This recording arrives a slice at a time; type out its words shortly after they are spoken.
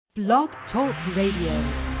Blog Talk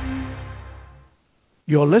Radio.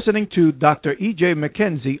 You're listening to Dr. E.J.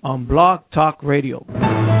 McKenzie on Blog Talk Radio.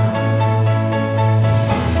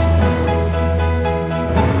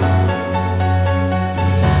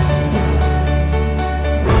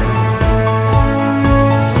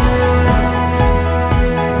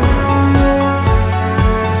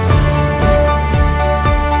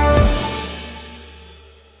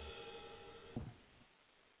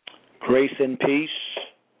 Grace and peace.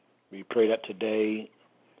 We pray that today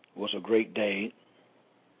was a great day.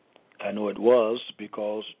 I know it was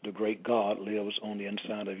because the great God lives on the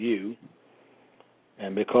inside of you.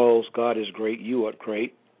 And because God is great, you are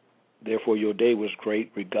great. Therefore, your day was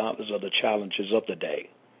great regardless of the challenges of the day.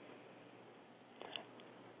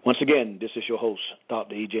 Once again, this is your host,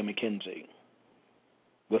 Dr. E.J. McKenzie,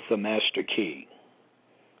 with the Master Key.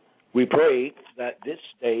 We pray that this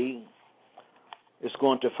day is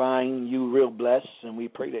going to find you real blessed, and we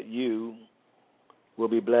pray that you will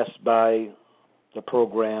be blessed by the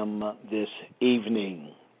program this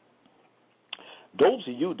evening. Those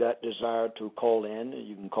of you that desire to call in,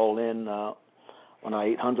 you can call in on our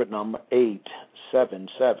 800 number,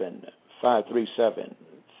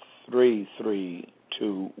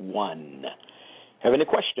 877-537-3321. Have any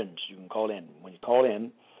questions, you can call in. When you call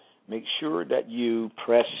in, make sure that you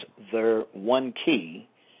press the 1 key,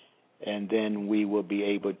 and then we will be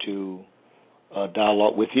able to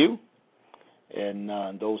dialogue with you. And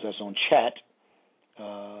those that's on chat,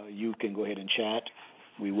 you can go ahead and chat.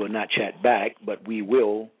 We will not chat back, but we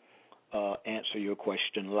will answer your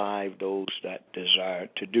question live, those that desire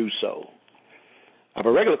to do so.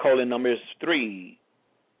 Our regular call-in number is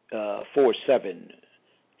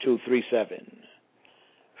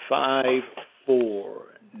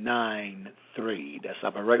 347-237-5493. That's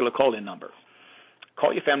our regular call-in number.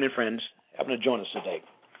 Call your family and friends. Have them to join us today.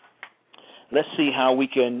 Let's see how we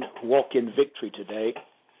can walk in victory today.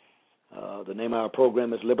 The name of our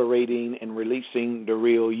program is Liberating and Releasing the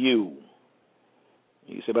Real You.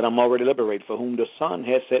 You say, but I'm already liberated. For whom the Son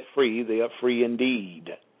has set free, they are free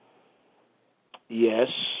indeed. Yes,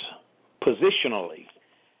 positionally.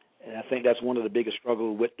 And I think that's one of the biggest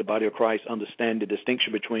struggles with the body of Christ, understand the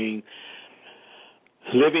distinction between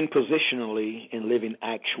living positionally and living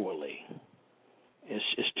actually.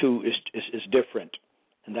 It's different,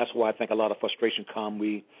 and that's why I think a lot of frustration comes.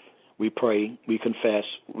 We pray, we confess,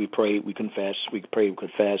 we pray, we confess, we pray, we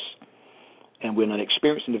confess, and we're not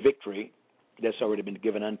experiencing the victory that's already been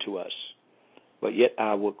given unto us. But yet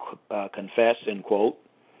I will confess and quote,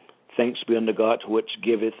 "Thanks be unto God which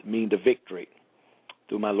giveth me the victory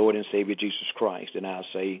through my Lord and Savior Jesus Christ." And I'll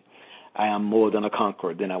say, "I am more than a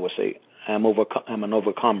conqueror." Then I will say, I'm an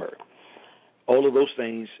overcomer." All of those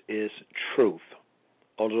things is truth.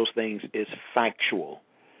 All of those things is factual,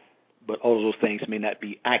 but all of those things may not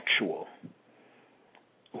be actual.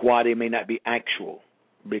 Why they may not be actual?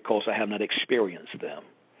 Because I have not experienced them.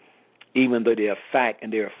 Even though they are fact,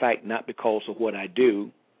 and they are fact not because of what I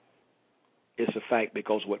do, it's a fact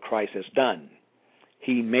because of what Christ has done.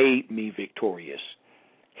 He made me victorious.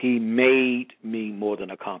 He made me more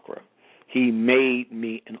than a conqueror. He made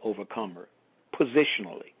me an overcomer,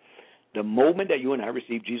 positionally. The moment that you and I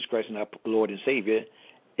receive Jesus Christ as our Lord and Savior,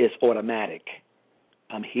 it's automatic.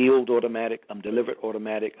 I'm healed automatic. I'm delivered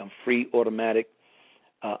automatic. I'm free automatic.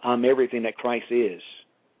 I'm everything that Christ is.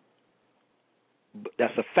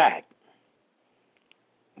 That's a fact.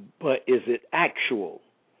 But is it actual?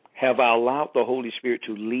 Have I allowed the Holy Spirit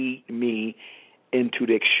to lead me into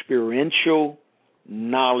the experiential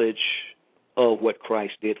knowledge of what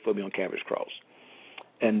Christ did for me on Calvary's cross?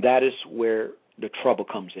 And that is where the trouble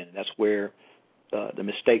comes in. That's where the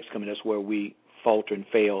mistakes come in. That's where we falter and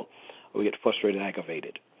fail, or we get frustrated and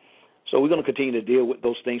aggravated. So we're going to continue to deal with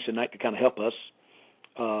those things tonight to kind of help us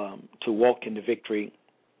to walk in the victory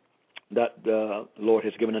that the Lord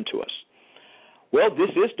has given unto us. Well, this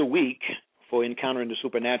is the week for encountering the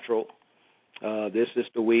supernatural. This is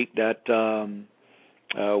the week that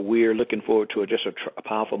we're looking forward to just a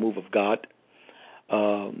powerful move of God.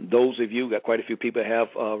 Those of you, got quite a few people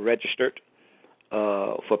have registered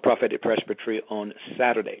for Prophetic Presbytery on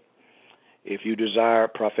Saturday. If you desire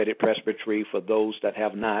Prophetic Presbytery, for those that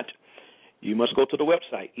have not, you must go to the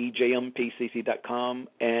website, ejmpcc.com,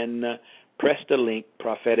 and press the link,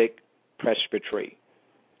 Prophetic Presbytery.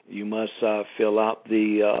 You must fill out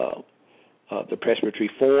the presbytery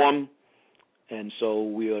form, and so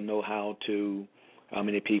we'll know how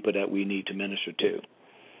many people that we need to minister to.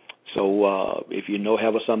 So if you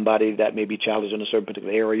have somebody that may be challenged in a certain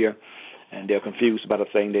particular area, and they're confused about a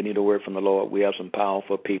thing, they need a word from the Lord, we have some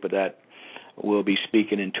powerful people that will be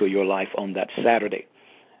speaking into your life on that Saturday.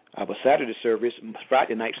 Our Saturday service,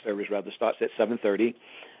 Friday night service rather, starts at 7:30.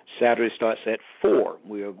 Saturday starts at 4.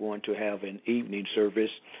 We are going to have an evening service,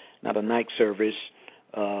 not a night service,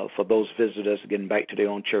 for those visitors getting back to their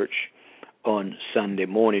own church on Sunday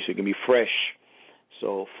morning, so it can be fresh.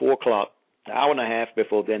 So 4 o'clock, an hour and a half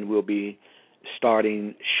before then, we'll be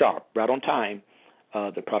starting sharp, right on time,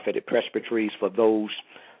 the prophetic presbyteries for those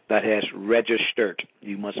that has registered.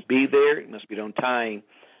 You must be there. You must be on time,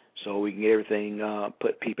 so we can get everything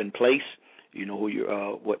put people in place. You know who you,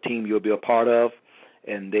 what team you'll be a part of,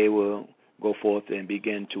 and they will go forth and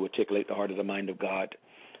begin to articulate the heart of the mind of God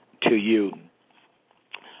to you.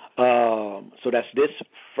 So that's this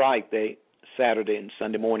Friday, Saturday, and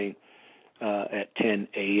Sunday morning at 10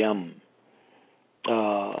 a.m.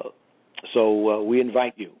 So we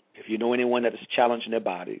invite you. If you know anyone that is challenging their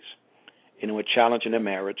bodies, anyone challenging their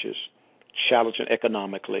marriages, challenging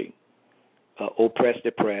economically, oppressed,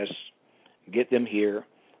 depressed, get them here.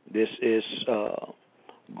 This is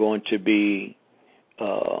going to be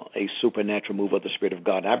a supernatural move of the Spirit of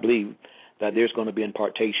God. I believe that there's going to be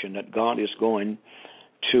impartation, that God is going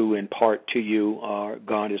to impart to you, or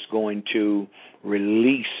God is going to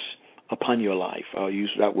release upon your life. I'll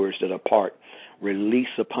use that word instead of part. Release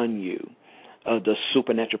upon you the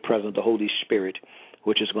supernatural presence of the Holy Spirit,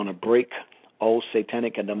 which is going to break all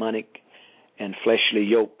satanic and demonic and fleshly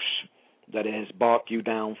yokes that has bogged you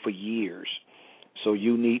down for years. So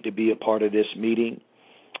you need to be a part of this meeting.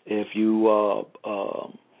 If you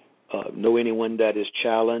know anyone that is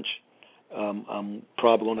challenged, I'm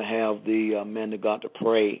probably going to have the men of God to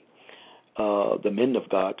pray, the men of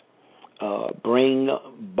God, bring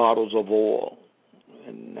bottles of oil.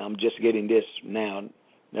 And I'm just getting this now.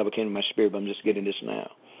 Never came to my spirit, but I'm just getting this now.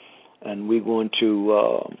 And we're going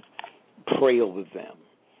to pray over them,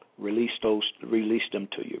 release them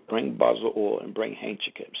to you. Bring bottles of oil and bring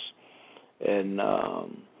handkerchiefs. And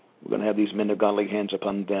we're going to have these men of God lay hands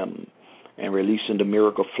upon them and releasing the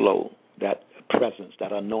miracle flow, that presence,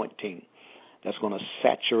 that anointing that's going to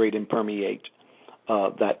saturate and permeate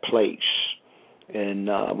that place. And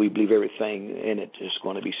we believe everything in it is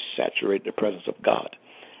going to be saturated in the presence of God.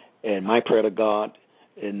 And my prayer to God,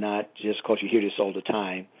 and not just because you hear this all the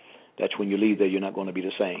time, that when you leave there, you're not going to be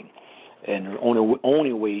the same. And the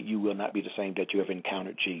only way you will not be the same, that you have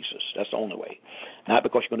encountered Jesus. That's the only way. Not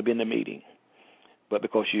because you're going to be in the meeting, but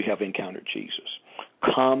because you have encountered Jesus.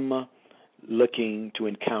 Come looking to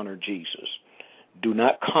encounter Jesus. Do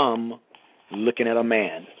not come looking at a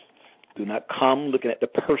man. Do not come looking at the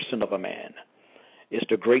person of a man. It's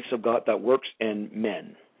the grace of God that works in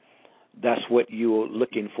men. That's what you're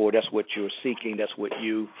looking for. That's what you're seeking. That's what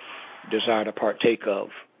you desire to partake of.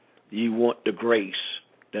 You want the grace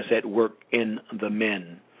that's at work in the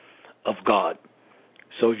men of God.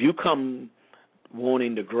 So if you come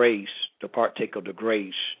wanting the grace, to partake of the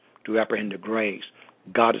grace, to apprehend the grace,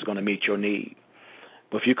 God is going to meet your need.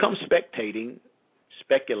 But if you come speculating,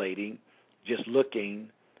 just looking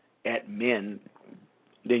at men,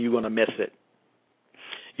 then you're going to miss it.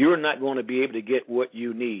 You're not going to be able to get what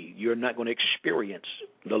you need. You're not going to experience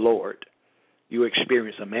the Lord. You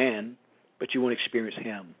experience a man, but you won't experience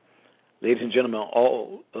him. Ladies and gentlemen,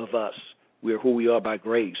 all of us, we're who we are by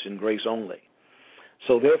grace and grace only.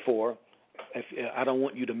 So therefore, I don't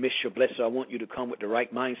want you to miss your blessing. I want you to come with the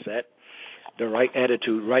right mindset, the right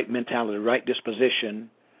attitude, right mentality, right disposition,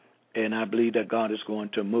 and I believe that God is going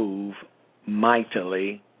to move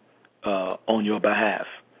mightily on your behalf.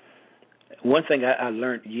 One thing I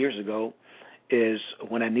learned years ago is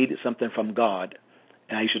when I needed something from God,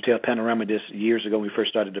 and I used to tell Panorama this years ago when we first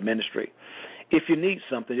started the ministry, if you need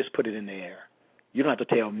something, just put it in the air. You don't have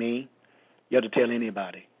to tell me. You have to tell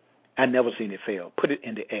anybody. I've never seen it fail. Put it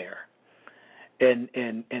in the air.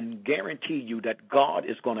 And guarantee you that God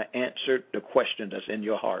is going to answer the question that's in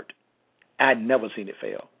your heart. I've never seen it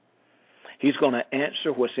fail. He's going to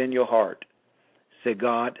answer what's in your heart. Say,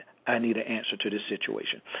 God, I need an answer to this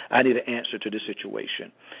situation. I need an answer to this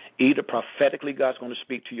situation. Either prophetically God's going to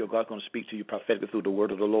speak to you, or God's going to speak to you prophetically through the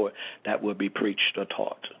word of the Lord that will be preached or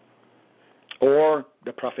taught. Or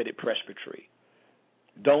the prophetic presbytery.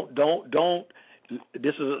 Don't.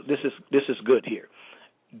 This is good here.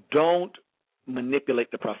 Don't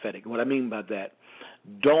manipulate the prophetic. What I mean by that,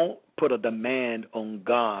 don't put a demand on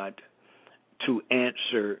God to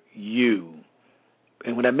answer you.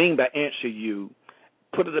 And what I mean by answer you,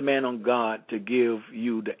 put a demand on God to give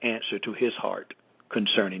you the answer to his heart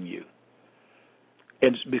concerning you.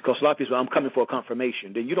 And because a lot of people say, I'm coming for a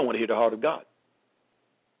confirmation, then you don't want to hear the heart of God.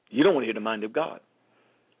 You don't want to hear the mind of God,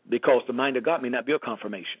 because the mind of God may not be a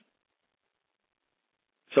confirmation.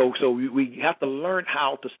 So we have to learn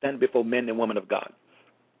how to stand before men and women of God.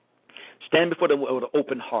 Stand before them with an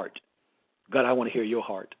open heart. God, I want to hear your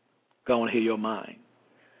heart. God, I want to hear your mind.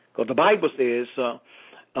 Because the Bible says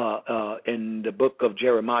in the book of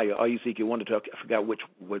Jeremiah, or Ezekiel, I forgot which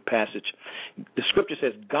passage, the scripture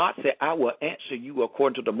says, God said, I will answer you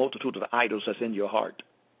according to the multitude of the idols that's in your heart.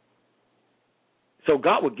 So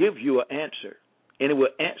God will give you an answer, and it will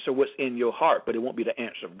answer what's in your heart, but it won't be the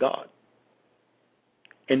answer of God.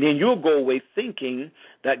 And then you'll go away thinking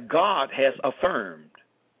that God has affirmed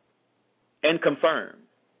and confirmed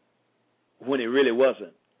when it really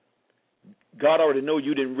wasn't. God already knows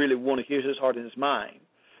you didn't really want to hear his heart and his mind.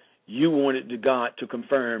 You wanted God to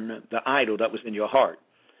confirm the idol that was in your heart.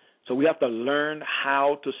 So we have to learn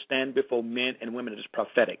how to stand before men and women that is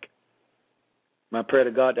prophetic. My prayer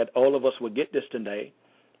to God that all of us will get this today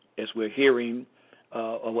as we're hearing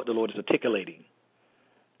what the Lord is articulating.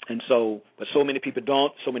 And so, but so many people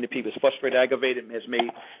don't. So many people is frustrated, aggravated, and has made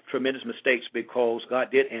tremendous mistakes because God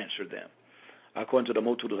did answer them according to the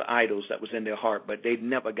multitude of the idols that was in their heart, but they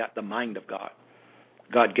never got the mind of God.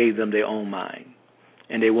 God gave them their own mind,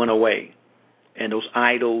 and they went away, and those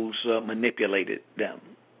idols manipulated them.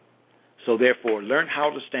 So therefore, learn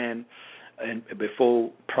how to stand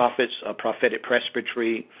before prophets, prophetic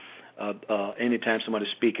presbytery, anytime somebody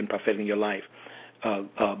is speaking prophetic in your life.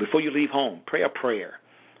 Before you leave home, pray a prayer.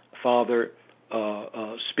 Father,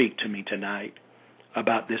 speak to me tonight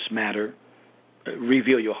about this matter.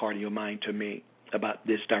 Reveal your heart and your mind to me about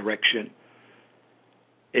this direction.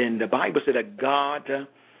 And the Bible said that God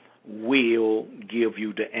will give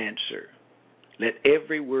you the answer. Let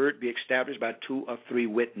every word be established by 2 or 3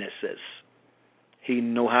 witnesses. He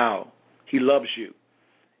know how. He loves you.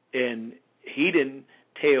 And he didn't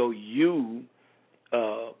tell you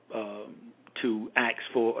to ask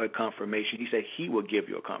for a confirmation. He said he will give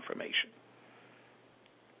you a confirmation.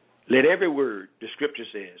 Let every word, the scripture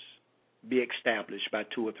says, be established by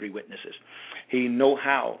 2 or 3 witnesses. He know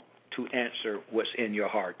how to answer what's in your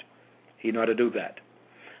heart. He know how to do that.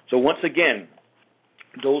 So once again,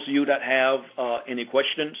 those of you that have any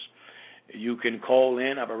questions, you can call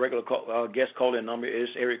in. I have a regular guest call-in number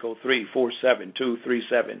is area code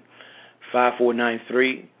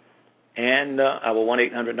 347-237-5493. And our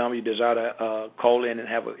 1-800 number you desire to call in and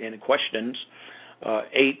have any questions,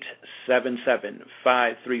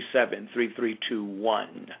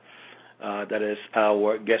 877-537-3321. That is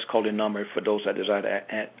our guest calling number for those that desire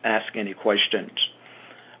to ask any questions.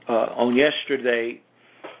 On yesterday,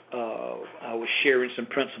 I was sharing some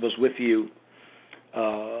principles with you.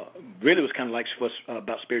 Really, it was kind of like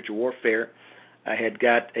about spiritual warfare. I had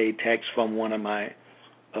got a text from one of my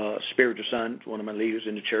spiritual sons, one of my leaders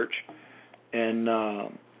in the church, and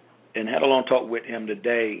had a long talk with him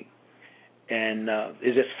today. And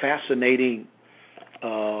it's just fascinating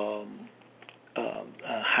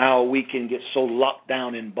how we can get so locked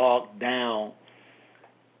down and bogged down,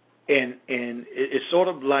 and it's sort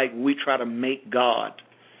of like we try to make God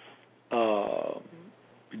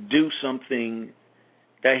do something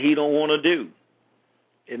that he don't want to do.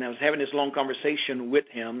 And I was having this long conversation with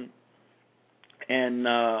him and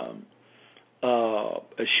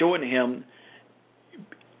showing him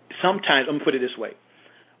sometimes, I'm going to put it this way,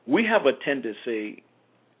 we have a tendency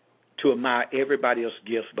to admire everybody else's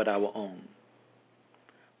gifts but our own.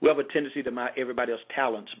 We have a tendency to admire everybody else's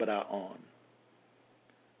talents but our own.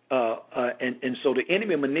 And so the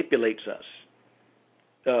enemy manipulates us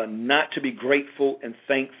not to be grateful and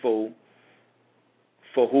thankful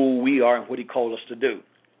for who we are and what he called us to do.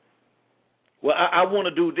 Well, I want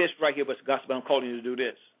to do this right here, but it's gospel, I'm calling you to do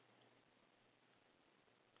this.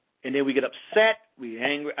 And then we get upset, we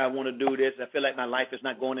angry, I want to do this, I feel like my life is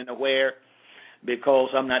not going anywhere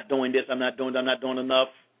because I'm not doing this, I'm not doing enough.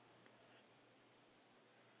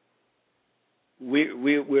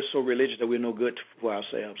 We're so religious that we're no good for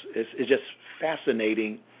ourselves. It's just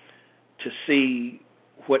fascinating to see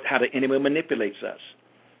how the enemy manipulates us.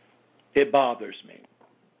 It bothers me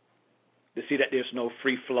to see that there's no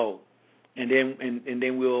free flow, and then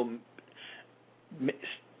we'll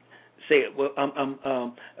say, well,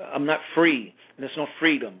 I'm not free, and there's no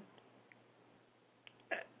freedom.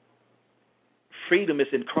 Freedom is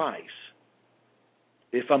in Christ.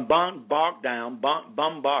 If I'm bogged down,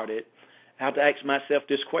 bombarded, I have to ask myself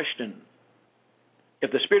this question: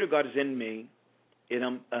 if the Spirit of God is in me,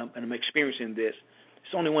 and I'm experiencing this,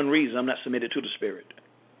 it's only one reason: I'm not submitted to the Spirit.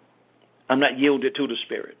 I'm not yielded to the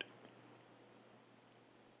Spirit.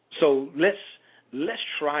 So let's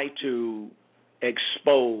try to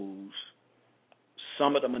expose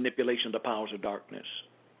some of the manipulation of the powers of darkness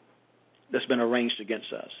that's been arranged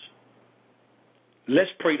against us.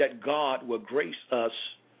 Let's pray that God will grace us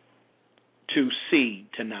to see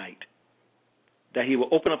tonight that he will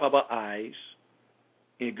open up our eyes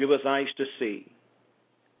and give us eyes to see,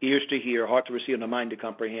 ears to hear, heart to receive, and a mind to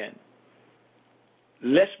comprehend.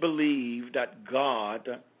 Let's believe that God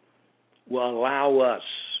will allow us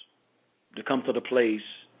to come to the place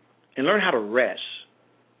and learn how to rest.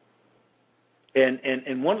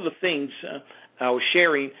 And one of the things I was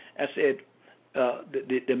sharing, I said,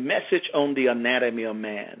 the message on the anatomy of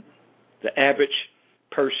man, the average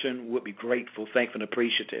person would be grateful, thankful, and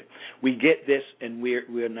appreciative. We get this, and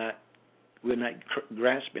we're not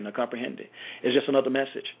grasping or comprehending. It's just another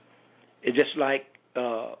message. It's just like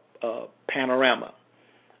panorama.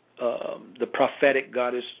 The prophetic,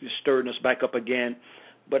 God is stirring us back up again.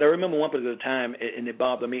 But I remember one particular time, and it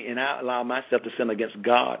bothered me, and I allowed myself to sin against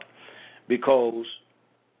God because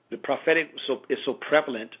the prophetic is so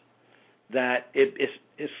prevalent that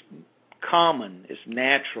it's common, it's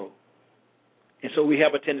natural. And so we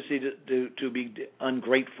have a tendency to be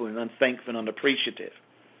ungrateful and unthankful and unappreciative.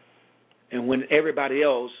 And when everybody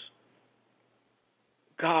else,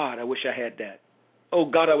 God, I wish I had that. Oh,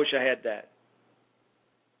 God, I wish I had that.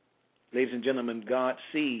 Ladies and gentlemen, God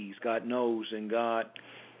sees, God knows, and God,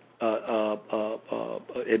 I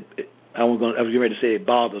was getting ready to say it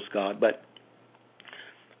bothers God, but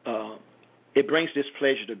it brings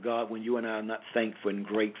displeasure to God when you and I are not thankful and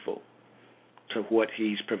grateful to what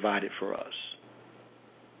He's provided for us.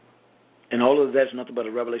 And all of that's nothing but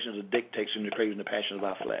a revelation of the dictates and the craving and the passion of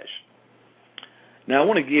our flesh. Now, I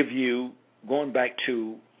want to give you, going back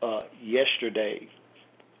to yesterday,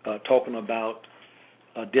 talking about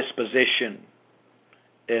disposition.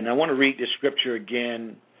 And I want to read this scripture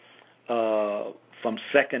again from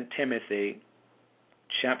 2 Timothy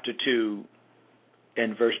chapter 2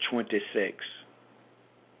 and verse 26.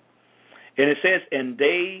 And it says, and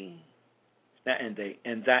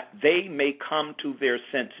that they may come to their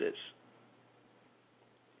senses.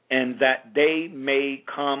 And that they may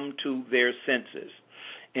come to their senses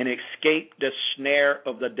and escape the snare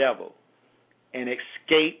of the devil. And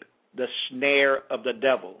escape the snare of the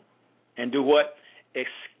devil. And do what?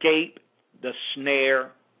 Escape the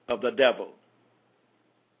snare of the devil.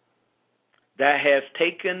 That has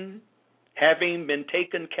having been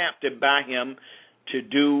taken captive by him to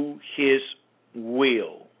do his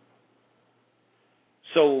will.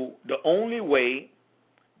 So the only way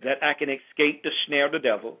that I can escape the snare of the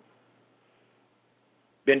devil,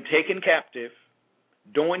 been taken captive,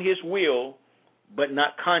 doing his will, but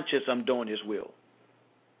not conscious I'm doing his will.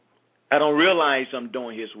 I don't realize I'm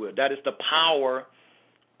doing his will. That is the power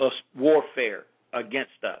of warfare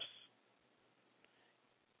against us.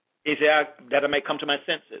 Is that I may come to my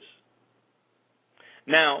senses.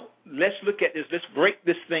 Now, let's look at this. Let's break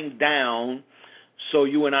this thing down so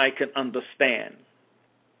you and I can understand.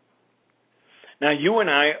 Now, you and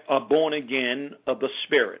I are born again of the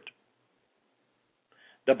Spirit.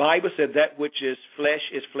 The Bible said that which is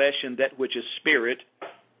flesh, and that which is spirit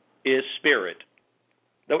is spirit.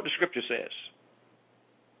 That's what the Scripture says.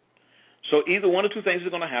 So either one or two things are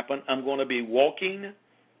going to happen. I'm going to be walking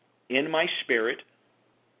in my spirit,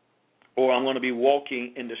 or I'm going to be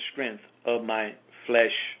walking in the strength of my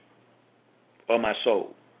flesh or my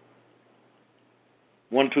soul.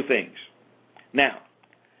 One or two things. Now,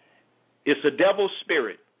 is the devil's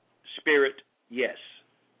spirit? Spirit, yes.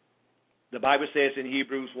 The Bible says in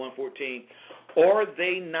Hebrews 1:14, "Are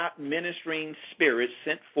they not ministering spirits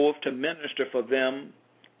sent forth to minister for them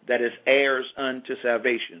that is heirs unto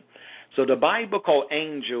salvation?" So the Bible called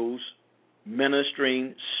angels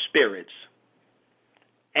ministering spirits.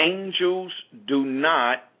 Angels do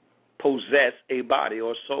not possess a body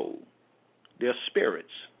or soul. They're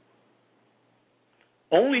spirits.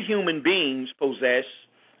 Only human beings possess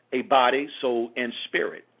a body, soul, and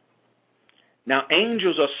spirit. Now,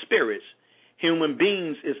 angels are spirits. Human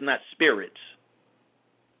beings is not spirits.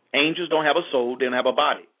 Angels don't have a soul. They don't have a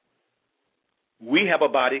body. We have a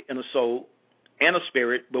body and a soul and a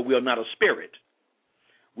spirit, but we are not a spirit.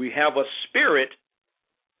 We have a spirit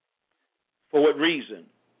for what reason?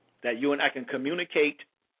 That you and I can communicate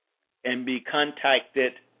and be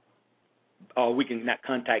contacted, or we can not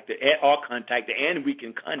contact it, or contact it, and we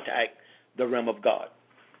can contact the realm of God.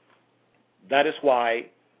 That is why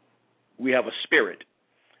we have a spirit.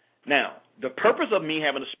 Now, the purpose of me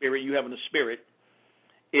having a spirit, you having a spirit,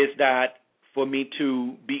 is that for me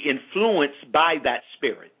to be influenced by that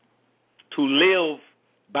spirit, to live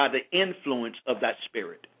by the influence of that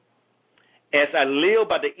spirit. As I live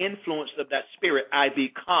by the influence of that spirit, I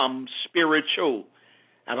become spiritual.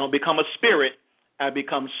 I don't become a spirit, I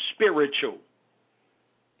become spiritual.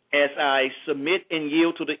 As I submit and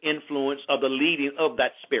yield to the influence of the leading of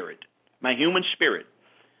that spirit, my human spirit,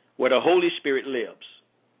 where the Holy Spirit lives.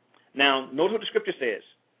 Now, notice what the scripture says.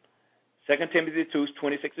 2 Timothy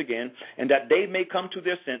 2:26 again, and that they may come to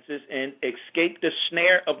their senses and escape the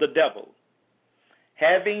snare of the devil,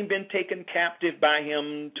 having been taken captive by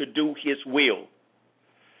him to do his will.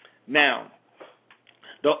 Now,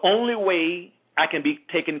 the only way I can be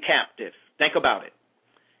taken captive, think about it.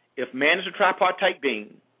 If man is a tripartite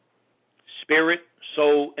being, spirit,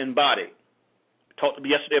 soul, and body, I talked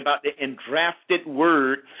yesterday about the engrafted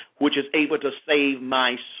word, which is able to save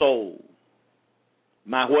my soul.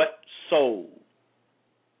 My what? Soul.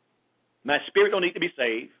 My spirit don't need to be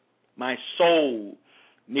saved. My soul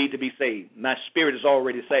need to be saved. My spirit is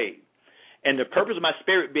already saved. And the purpose of my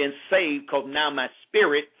spirit being saved, because now my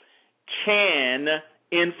spirit can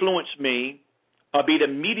influence me or be the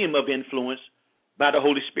medium of influence by the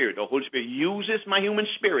Holy Spirit. The Holy Spirit uses my human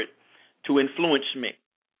spirit to influence me.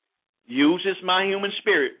 Uses my human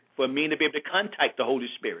spirit for me to be able to contact the Holy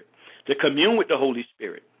Spirit, to commune with the Holy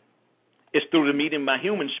Spirit. It's through the medium of my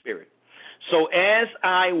human spirit. So as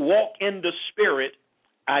I walk in the Spirit,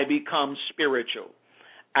 I become spiritual.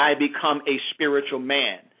 I become a spiritual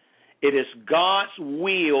man. It is God's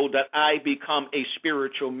will that I become a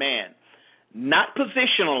spiritual man. Not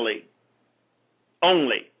positionally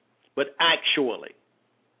only, but actually.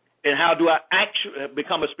 And how do I actually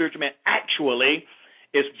become a spiritual man? Actually,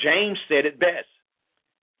 as James said it best,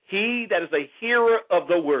 he that is a hearer of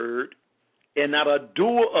the word and not a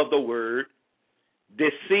doer of the word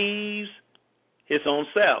deceives his own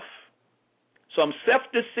self. So I'm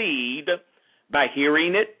self-deceived by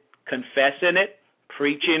hearing it, confessing it,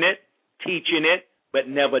 preaching it, teaching it, but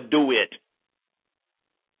never do it.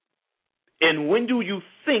 And when do you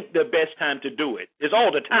think the best time to do it? It's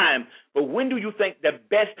all the time, but when do you think the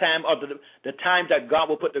best time or the time that God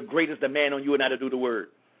will put the greatest demand on you and how to do the word?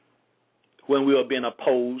 When we are being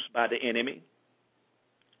opposed by the enemy,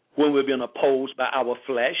 when we're being opposed by our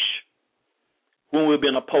flesh, when we're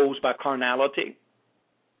being opposed by carnality.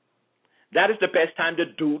 That is the best time to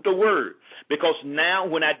do the word, because now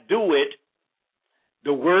when I do it,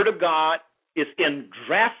 the word of God is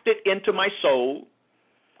engrafted into my soul.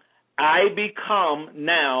 I become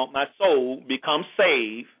now, my soul becomes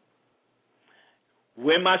saved.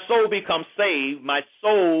 When my soul becomes saved, my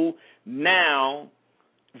soul now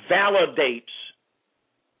validates,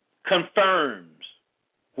 confirms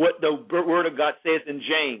what the word of God says in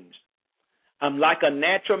James. I'm like a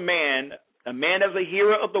natural man, a man as a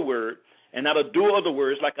hearer of the word, and not a doer of the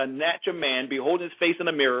words, like a natural man, beholding his face in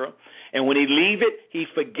a mirror, and when he leave it, he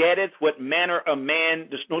forgetteth what manner of man,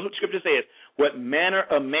 this knows what Scripture says, what manner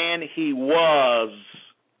of man he was,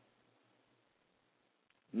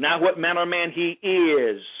 not what manner of man he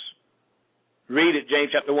is. Read it,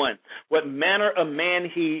 James chapter 1. What manner of man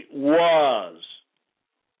he was.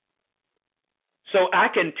 So I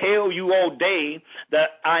can tell you all day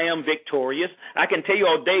that I am victorious. I can tell you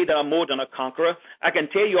all day that I'm more than a conqueror. I can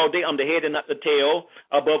tell you all day I'm the head and not the tail,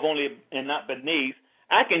 above only and not beneath.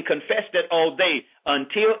 I can confess that all day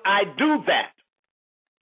until I do that.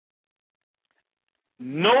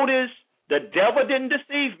 Notice the devil didn't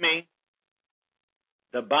deceive me.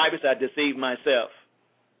 The Bible says I deceived myself.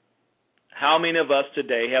 How many of us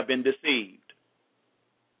today have been deceived?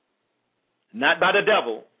 Not by the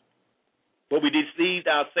devil, but we deceived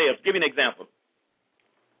ourselves. Give you an example.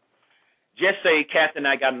 Just say Kathy and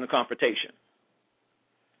I got in a confrontation.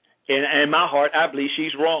 And in my heart, I believe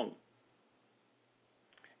she's wrong.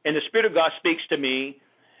 And the Spirit of God speaks to me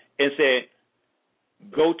and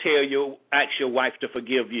said, go ask your wife to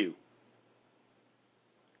forgive you.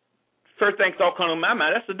 First thing thought come to my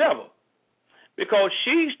mind, that's the devil. Because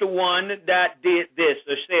she's the one that did this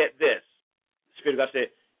or said this. The Spirit of God said,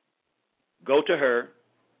 go to her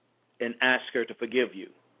and ask her to forgive you.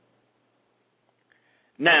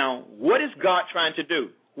 Now, what is God trying to do?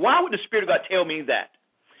 Why would the Spirit of God tell me that,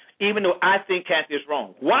 even though I think Kathy is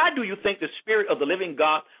wrong? Why do you think the Spirit of the living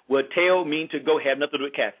God would tell me to go have nothing to do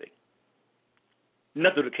with Kathy?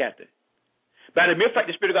 Nothing to do with Kathy. By the mere fact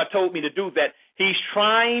the Spirit of God told me to do that, He's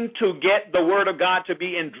trying to get the Word of God to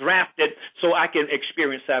be engrafted so I can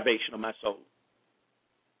experience salvation of my soul.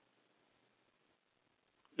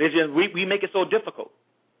 We make it so difficult.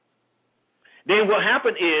 Then what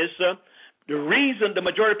happened is the reason the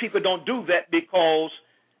majority of people don't do that because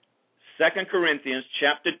 2 Corinthians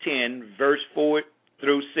chapter 10, verse 4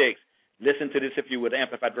 through 6. Listen to this if you would, the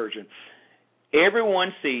Amplified Version.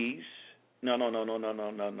 Everyone sees. No.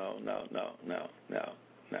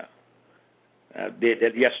 I did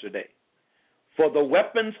that yesterday. For the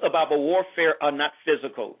weapons of our warfare are not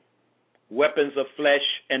physical, weapons of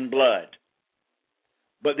flesh and blood,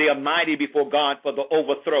 but they are mighty before God for the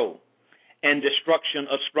overthrow and destruction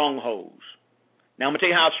of strongholds. Now, I'm going to tell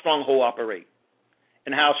you how a stronghold operates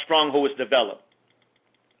and how a stronghold is developed.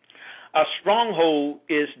 A stronghold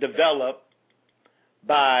is developed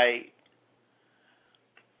by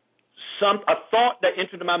a thought that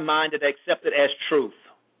entered my mind that I accepted as truth.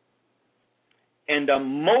 And the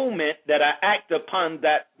moment that I act upon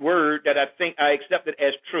that word that I think I accepted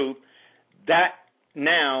as truth, that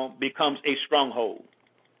now becomes a stronghold.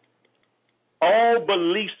 All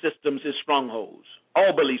belief systems is strongholds.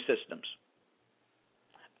 All belief systems.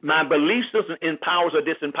 My belief system empowers or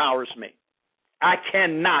disempowers me. I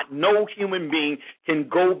cannot, no human being can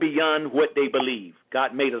go beyond what they believe.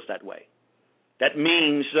 God made us that way. That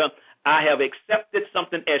means I have accepted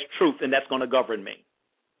something as truth, and that's going to govern me.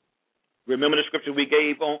 Remember the scripture we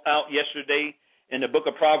gave out yesterday in the book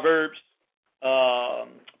of Proverbs,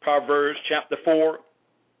 Proverbs chapter 4.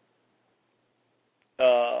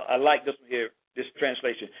 I like this one here, this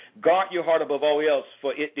translation. Guard your heart above all else,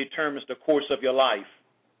 for it determines the course of your life.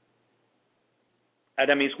 And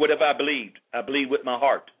that means whatever I believe with my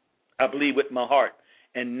heart. I believe with my heart.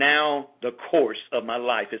 And now the course of my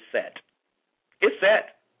life is set. It's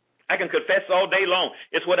set. I can confess all day long.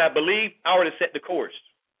 It's what I believe. I already set the course.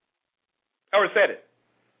 I already said it.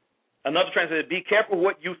 Another translation, be careful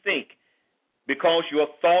what you think, because your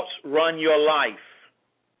thoughts run your life.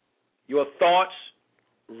 Your thoughts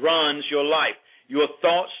runs your life. Your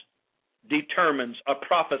thoughts determines or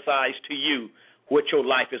prophesies to you what your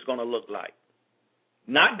life is going to look like.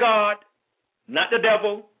 Not God, not the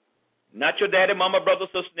devil, not your daddy, mama, brother,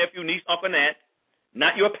 sister, nephew, niece, uncle, and aunt,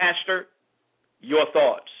 not your pastor, your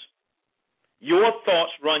thoughts. Your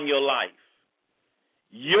thoughts run your life.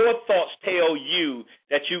 Your thoughts tell you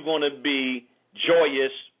that you're going to be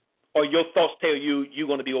joyous, or your thoughts tell you you're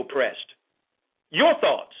going to be oppressed. Your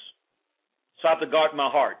thoughts. So I have to guard my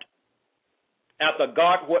heart. I have to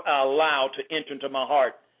guard what I allow to enter into my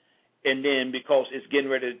heart, and then because it's getting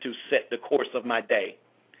ready to set the course of my day.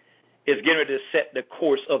 It's getting ready to set the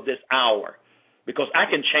course of this hour, because I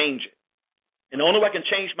can change it. And the only way I can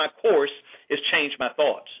change my course is change my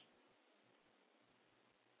thoughts.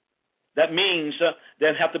 That means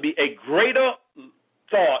there have to be a greater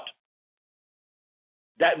thought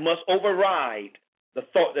that must override the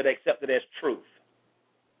thought that I accepted as truth.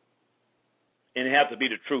 And it has to be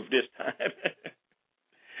the truth this time.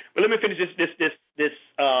 But let me finish this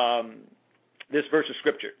verse of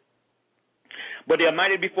scripture. But they are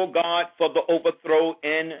mighty before God for the overthrow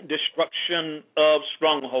and destruction of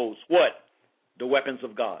strongholds. What? The weapons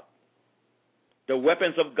of God. The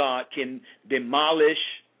weapons of God can demolish,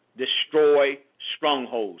 destroy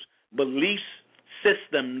strongholds, belief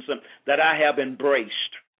systems that I have embraced.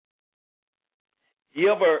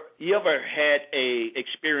 You ever had a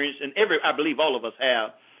experience, and I believe all of us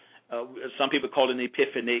have. Some people call it an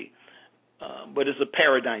epiphany, but it's a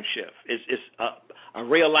paradigm shift. It's a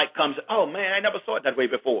real light comes. Oh man, I never saw it that way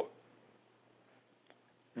before.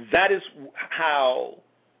 That is how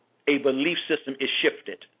a belief system is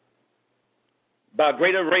shifted. By a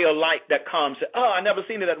greater ray of light that comes, oh, I never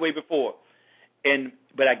seen it that way before.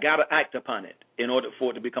 But I got to act upon it in order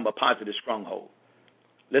for it to become a positive stronghold.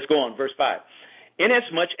 Let's go on, verse 5.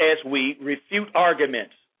 Inasmuch as we refute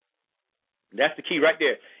arguments, that's the key right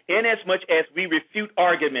there. Inasmuch as we refute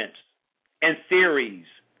arguments and theories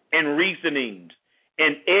and reasonings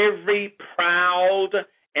and every proud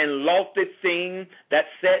and lofty thing that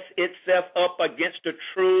sets itself up against the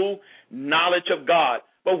true knowledge of God.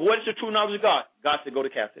 But what is the true knowledge of God? God said, go to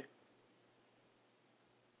Kathy.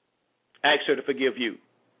 Ask her to forgive you.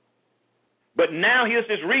 But now here's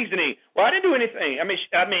this reasoning. Well, I didn't do anything. I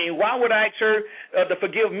mean, why would I ask her to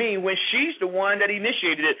forgive me when she's the one that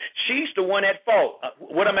initiated it? She's the one at fault.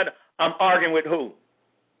 I'm arguing with who?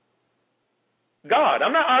 God.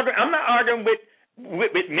 I'm not arguing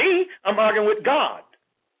with me. I'm arguing with God.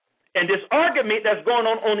 And this argument that's going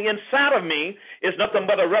on the inside of me is nothing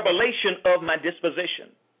but a revelation of my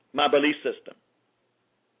disposition, my belief system.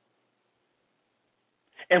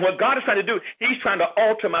 And what God is trying to do, he's trying to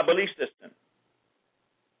alter my belief system.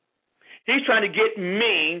 He's trying to get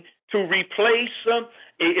me to replace an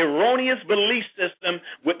erroneous belief system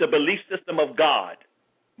with the belief system of God.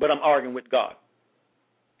 But I'm arguing with God.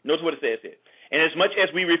 Notice what it says here. And as much as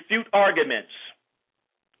we refute arguments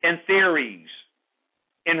and theories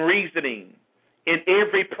and reasoning in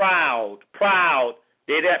every pride,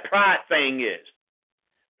 there that pride thing is.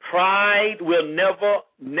 Pride will never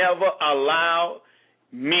allow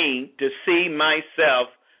me to see myself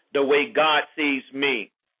the way God sees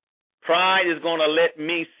me. Pride is going to let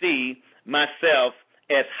me see myself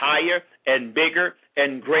as higher and bigger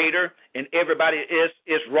and greater, and everybody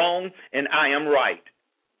is wrong and I am right.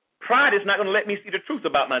 Pride is not going to let me see the truth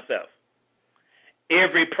about myself.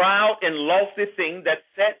 every proud and lofty thing that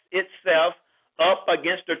sets itself up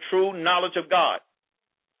against the true knowledge of God.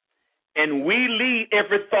 And we lead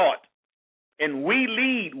every thought. And we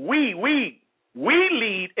lead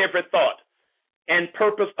every thought and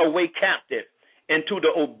purpose away captive into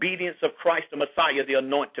the obedience of Christ the Messiah, the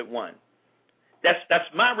Anointed One. That's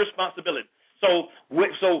my responsibility. So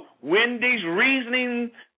when these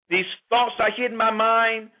reasoning, these thoughts are hitting my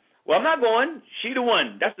mind, well, I'm not going. She the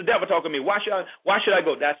one. That's the devil talking to me. Why should I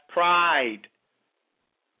go? That's pride.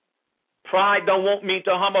 Pride don't want me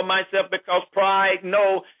to humble myself, because pride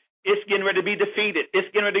know it's getting ready to be defeated. It's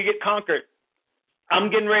getting ready to get conquered.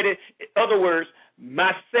 I'm getting ready. In other words,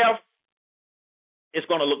 myself is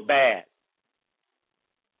going to look bad.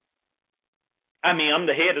 I mean, I'm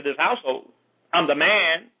the head of this household. I'm the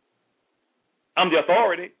man. I'm the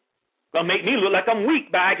authority. Gonna make me look like I'm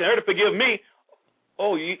weak by asking her to forgive me.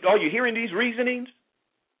 Oh, are you hearing these reasonings?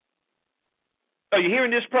 Are you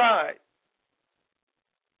hearing this pride?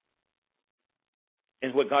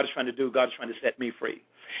 And what God is trying to do, God is trying to set me free.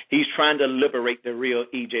 He's trying to liberate the real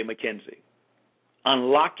E.J. McKenzie.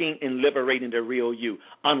 Unlocking and liberating the real you.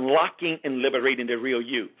 Unlocking and liberating the real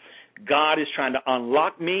you. God is trying to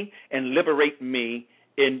unlock me and liberate me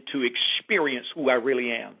into experience who I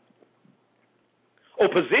really am. Oh,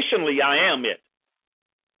 positionally, I am it.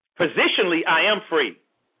 Positionally, I am free.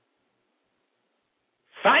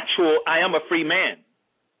 Factual, I am a free man.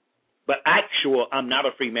 But actual, I'm not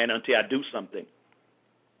a free man until I do something.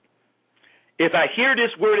 If I hear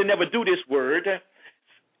this word and never do this word,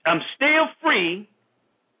 I'm still free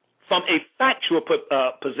from a factual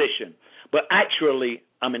position. But actually,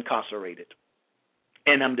 I'm incarcerated.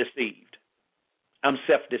 And I'm deceived. I'm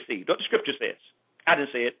self-deceived. What the scripture says. I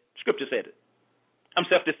didn't say it. Scripture said it. I'm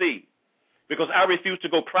self-deceived. Because I refuse to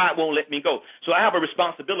go. Pride won't let me go. So I have a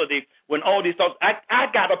responsibility when all these thoughts, I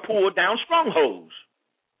got to pull down strongholds.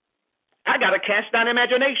 I got to cast down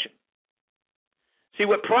imagination. See,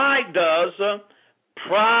 what pride does,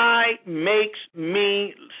 pride makes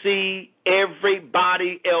me see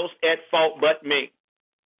everybody else at fault but me.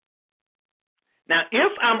 Now,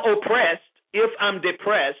 if I'm oppressed, if I'm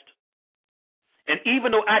depressed, and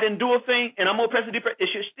even though I didn't do a thing and I'm oppressed and depressed, it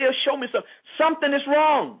should still show me something. Something is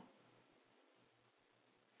wrong.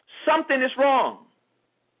 Something is wrong.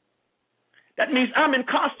 That means I'm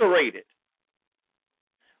incarcerated.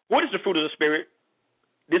 What is the fruit of the Spirit?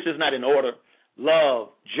 This is not in order. Love,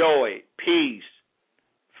 joy, peace,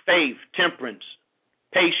 faith, temperance,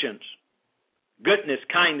 patience, goodness,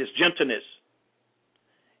 kindness, gentleness.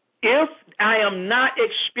 If I am not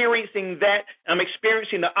experiencing that, I'm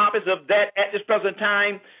experiencing the opposite of that at this present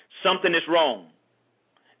time, something is wrong.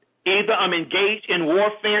 Either I'm engaged in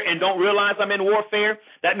warfare and don't realize I'm in warfare.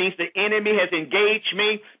 That means the enemy has engaged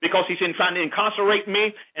me because he's trying to incarcerate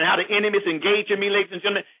me. And how the enemy is engaging me, ladies and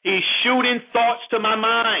gentlemen, he's shooting thoughts to my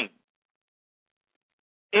mind.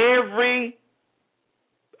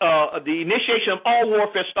 The initiation of all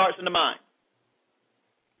warfare starts in the mind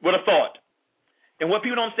with a thought. And what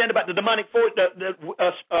people don't understand about the demonic force,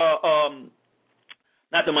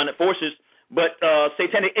 not demonic forces, but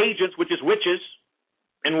satanic agents, which is witches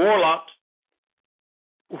and warlocks,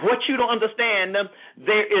 what you don't understand,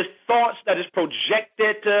 there is thoughts that is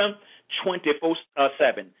projected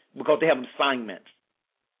 24/7 because they have assignments.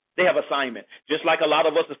 They have assignment. Just like a lot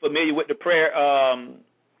of us are familiar with the prayer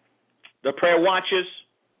watches.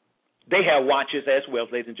 They have watches as well,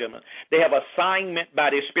 ladies and gentlemen. They have assignment by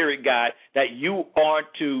their spirit guide that you are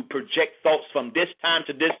to project thoughts from this time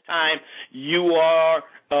to this time. You are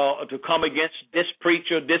to come against this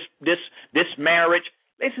preacher, this marriage.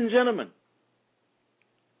 Ladies and gentlemen,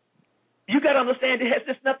 you got to understand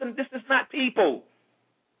this is not people.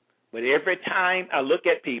 But every time I look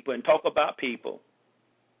at people and talk about people,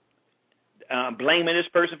 blaming this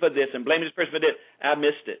person for this and blaming this person for this, I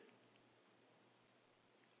missed it.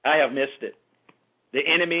 I have missed it. The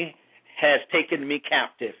enemy has taken me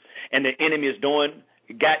captive, and the enemy is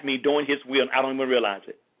got me doing his will, and I don't even realize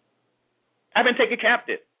it. I've been taken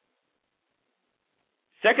captive.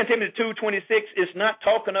 2 Timothy 2:26 is not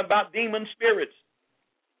talking about demon spirits.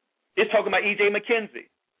 It's talking about E.J. McKenzie,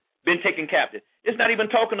 been taken captive. It's not even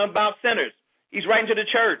talking about sinners. He's writing to the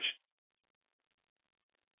church.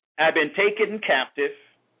 I've been taken captive,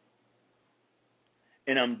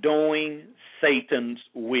 and I'm doing Satan's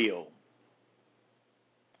will.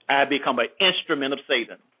 I become an instrument of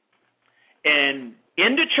Satan. And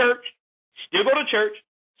in the church, still go to church,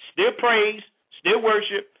 still praise, still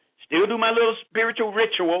worship, still do my little spiritual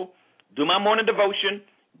ritual, do my morning devotion,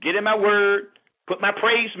 get in my word, put my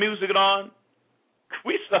praise music on.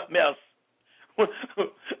 We something else.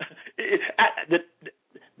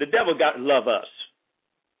 The devil got to love us.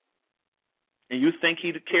 and you think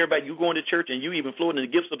he'd care about you going to church and you even flowing in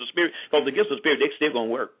the gifts of the Spirit, because the gifts of the Spirit, they still going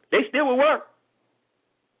to work. They still will work.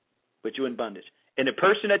 But you're in bondage. And the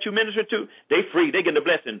person that you minister to, they free, they get the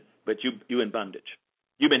blessing, but you in bondage.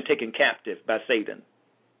 You've been taken captive by Satan.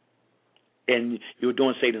 And you're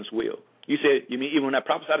doing Satan's will. You said, you mean even when I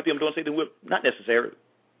prophesy to people, I'm doing Satan's will? Not necessarily.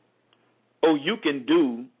 Oh, you can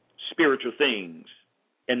do spiritual things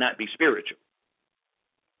and not be spiritual.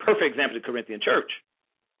 Perfect example of the Corinthian church.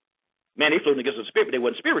 Man, they flowed against the Spirit, but they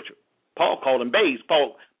wasn't spiritual. Paul called them babes.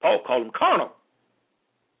 Paul called them carnal.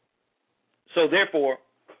 So therefore,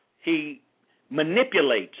 he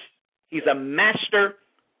manipulates. He's a master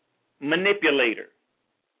manipulator.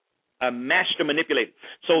 A master manipulator.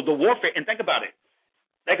 So the warfare, and think about it.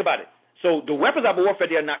 So the weapons of warfare,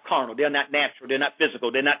 they are not carnal. They are not natural. They're not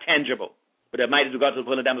physical. They're not tangible. But they're mighty to God to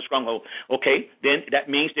pulling down the stronghold. Okay, then that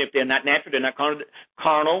means that if they're not natural, they're not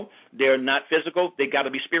carnal, they're not physical, they got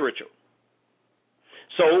to be spiritual.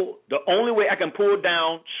 So the only way I can pull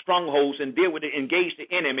down strongholds and deal with it, engage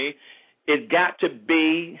the enemy, it got to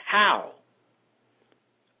be how?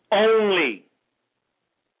 Only,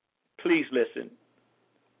 please listen,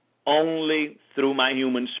 only through my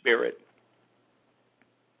human spirit.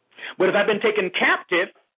 But if I've been taken captive,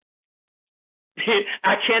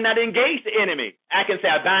 I cannot engage the enemy. I can say,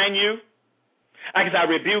 I bind you. I can say, I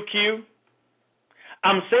rebuke you.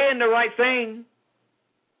 I'm saying the right thing,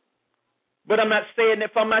 but I'm not saying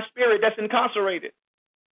it from my spirit that's incarcerated.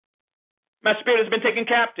 My spirit has been taken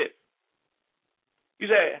captive. You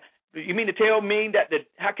say, you mean to tell me that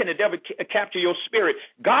how can the devil capture your spirit?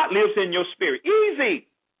 God lives in your spirit. Easy.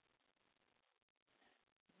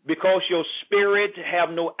 Because your spirit have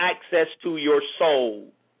no access to your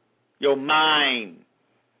soul, your mind.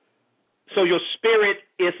 So your spirit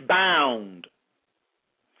is bound.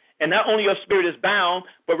 And not only your spirit is bound,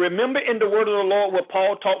 but remember in the word of the Lord what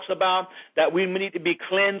Paul talks about, that we need to be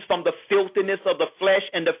cleansed from the filthiness of the flesh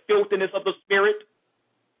and the filthiness of the spirit.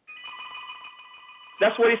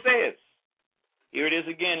 That's what he says. Here it is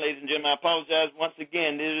again, ladies and gentlemen. I apologize once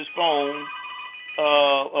again. This is phone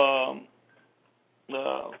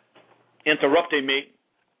interrupting me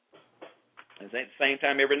at the same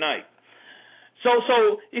time every night. So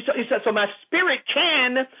he said, so my spirit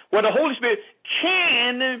can, well, the Holy Spirit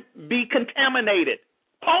can be contaminated.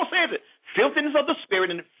 Paul says it. Filthiness of the spirit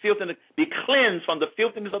and the filthiness, be cleansed from the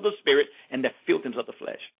filthiness of the spirit and the filthiness of the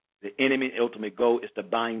flesh. The enemy ultimate goal is to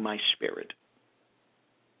bind my spirit,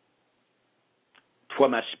 for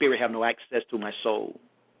my spirit have no access to my soul,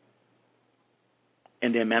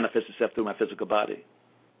 and then manifest itself through my physical body.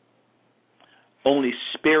 Only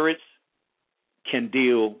spirits can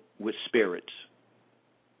deal with spirits.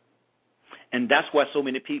 And that's why so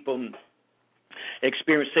many people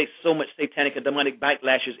experience so much satanic and demonic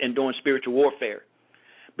backlashes in doing spiritual warfare,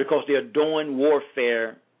 because they're doing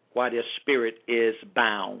warfare while their spirit is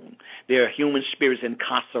bound. Their human spirits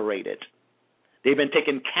incarcerated. They've been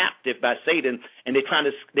taken captive by Satan, and they're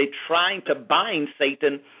trying to bind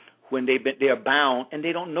Satan when they're bound, and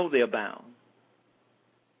they don't know they're bound.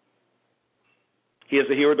 He is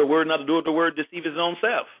the hearer of the word, not the doer of the word, deceive his own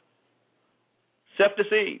self.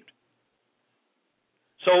 Self-deceived.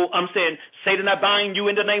 So I'm saying, Satan, I bind you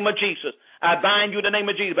in the name of Jesus. I bind you in the name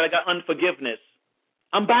of Jesus, but I got unforgiveness.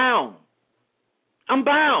 I'm bound. I'm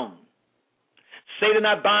bound. Satan,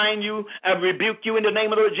 I bind you, I rebuke you in the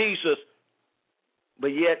name of the Lord Jesus, but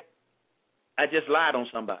yet I just lied on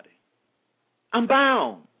somebody. I'm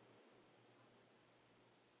bound.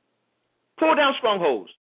 Pull down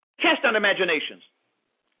strongholds. Cast down imaginations.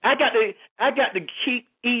 I got to keep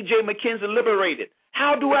E.J. McKenzie liberated.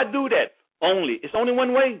 How do I do that? It's only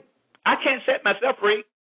one way. I can't set myself free.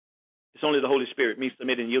 It's only the Holy Spirit, me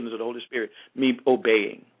submitting and yielding to the Holy Spirit, me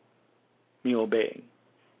obeying. The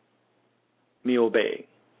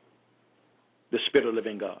Spirit of the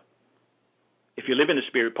living God. If you live in the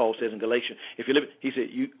Spirit, Paul says in Galatians, he said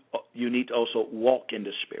you need to also walk in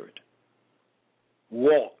the Spirit.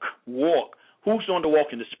 Walk. Who's going to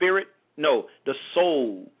walk in the Spirit? No, the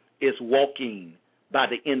soul is walking by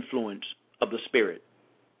the influence of the Spirit.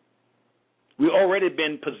 We've already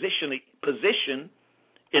been positioned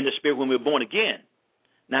in the Spirit when we were born again.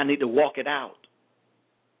 Now I need to walk it out.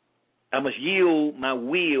 I must yield my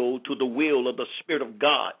will to the will of the Spirit of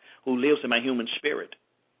God who lives in my human spirit.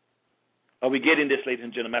 Are we getting this, ladies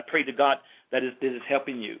and gentlemen? I pray to God that this is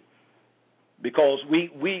helping you, because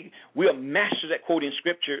we are masters at quoting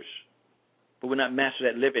scriptures, but we're not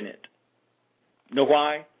masters at living it. You know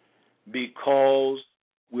why? Because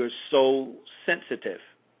we're so sensitive.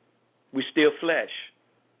 We're still flesh.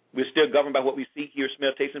 We're still governed by what we see, hear,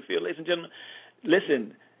 smell, taste, and feel. Ladies and gentlemen,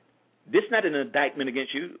 listen, This is not an indictment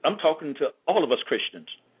against you. I'm talking to all of us Christians.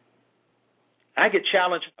 I get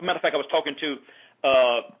challenged. As a matter of fact, I was talking to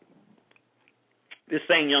this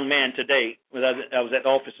same young man today. I was at the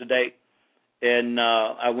office today, and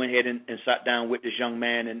I went ahead and sat down with this young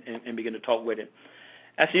man and began to talk with him.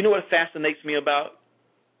 I said, you know what fascinates me about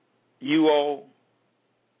you all?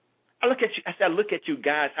 I look at you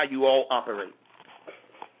guys, how you all operate.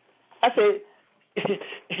 I said,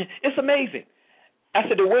 it's amazing. I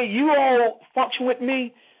said, the way you all function with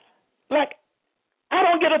me, like, I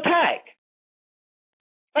don't get attacked.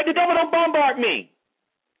 Like, the devil don't bombard me.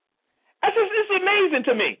 I said, it's amazing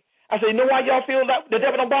to me. I said, you know why y'all feel that the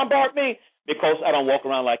devil don't bombard me? Because I don't walk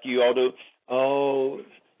around like you all do. Oh,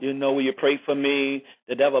 you know, will you pray for me?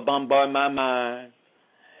 The devil bombard my mind.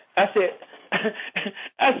 I said,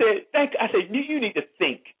 you need to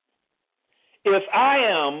think. If I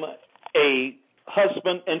am a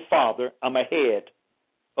husband and father, I'm a head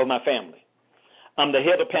of my family. I'm the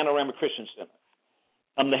head of Panorama Christian Center.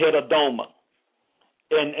 I'm the head of Doma.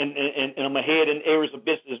 And I'm a head in areas of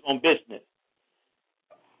business on business.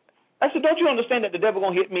 I said, don't you understand that the devil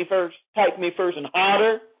going to hit me first, type me first, and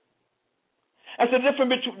harder? I said,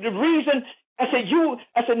 the reason, I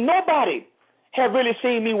said, nobody have really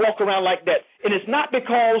seen me walk around like that. And it's not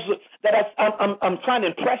because that I'm trying to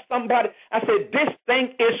impress somebody. I said, this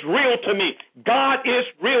thing is real to me. God is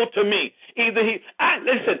real to me.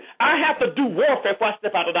 Listen, I have to do warfare before I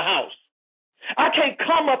step out of the house. I can't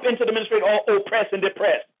come up into the ministry all oppressed and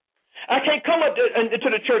depressed. I can't come up into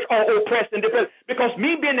the church all oppressed and depressed, because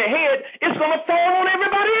me being the head is going to fall on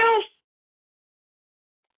everybody else.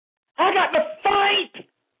 I got to fight.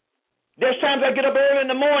 There's times I get up early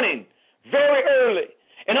in the morning, very early,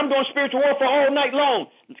 and I'm doing spiritual warfare all night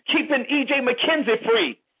long, keeping E.J. McKenzie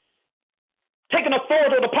free. Taking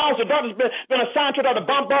authority of the powers of darkness been assigned to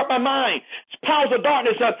bombard my mind. Powers of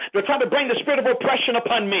darkness they're trying to bring the spirit of oppression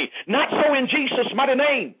upon me. Not so in Jesus' mighty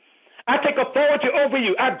name. I take authority over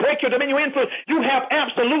you. I break your dominion influence. You have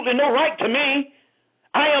absolutely no right to me.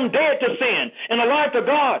 I am dead to sin and alive to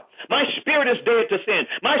God. My spirit is dead to sin.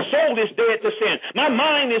 My soul is dead to sin. My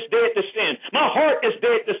mind is dead to sin. My heart is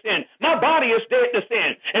dead to sin. My body is dead to sin.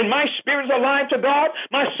 And my spirit is alive to God.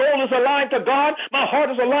 My soul is alive to God. My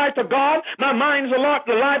heart is alive to God. My mind is alive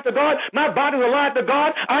to God. My body is alive to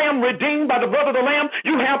God. I am redeemed by the blood of the Lamb.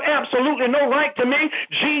 You have absolutely no right to me.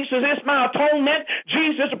 Jesus is my atonement.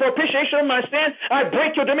 Jesus is the propitiation of my sin. I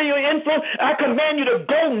break your dominion influence. I command you to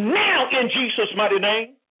go now in Jesus' mighty name.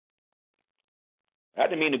 I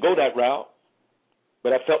didn't mean to go that route,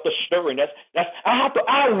 but I felt the stirring. I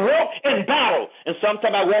walk in battle, and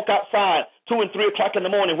sometimes I walk outside 2 and 3 o'clock in the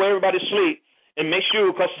morning where everybody's asleep, and make sure,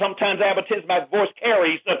 because sometimes I have a tendency, my voice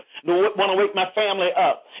carries to want to wake my family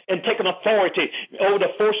up and take an authority over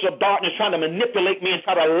the forces of darkness trying to manipulate me and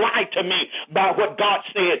try to lie to me about what God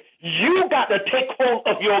said. You got to take hold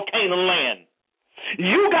of your Canaan land.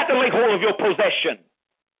 You got to lay hold of your possession.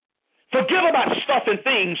 Forget about stuff and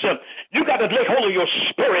things. You got to lay hold of your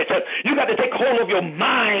spirit. You got to take hold of your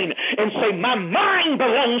mind and say, my mind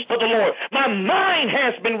belongs to the Lord. My mind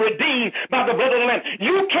has been redeemed by the blood of the Lamb.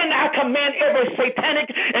 I command every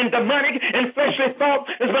satanic and demonic and fleshly thought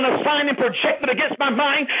that's been assigned and projected against my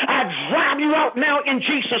mind. I drive you out now in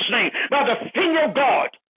Jesus' name by the finger of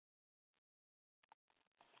God.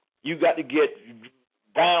 You got to get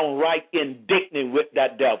downright indignant with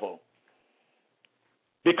that devil,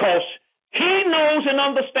 because he knows and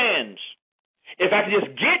understands. If I can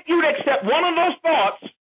just get you to accept one of those thoughts,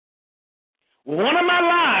 one of my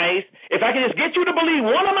lies, if I can just get you to believe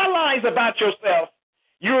one of my lies about yourself,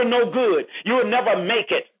 you're no good. You'll never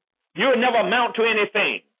make it. You'll never amount to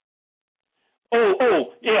anything.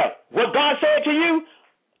 Yeah. What God said to you,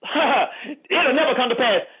 it'll never come to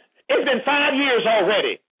pass. It's been 5 years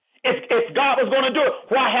already. If God was going to do it,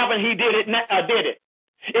 why haven't he did it?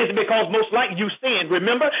 It's because most likely you sinned.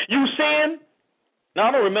 Remember? You sinned? No,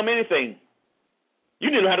 I don't remember anything.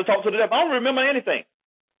 You didn't know how to talk to the devil. I don't remember anything.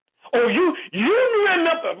 Oh, you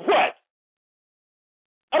remember what?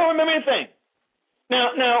 I don't remember anything.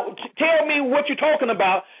 Now, tell me what you're talking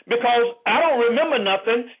about, because I don't remember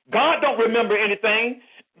nothing. God don't remember anything.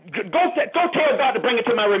 Go tell God to bring it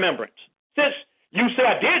to my remembrance. Since you said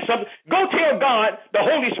I did something, go tell God, the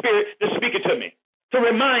Holy Spirit, to speak it to me, to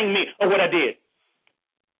remind me of what I did.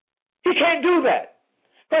 He can't do that,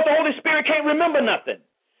 because the Holy Spirit can't remember nothing.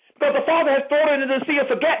 Because the Father has thrown it into the sea of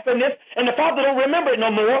forgetfulness, and the Father don't remember it no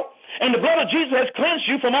more. And the blood of Jesus has cleansed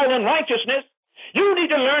you from all unrighteousness. You need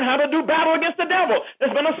to learn how to do battle against the devil that's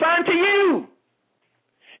been assigned to you.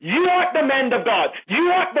 You aren't the man of God. You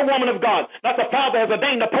aren't the woman of God that the Father has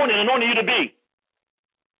ordained, appointed, and anointed you to be.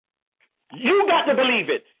 You got to believe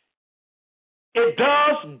it. It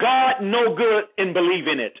does God no good in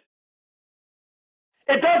believing it.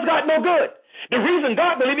 It does God no good. The reason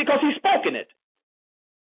God believes it because He's spoken it.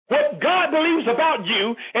 What God believes about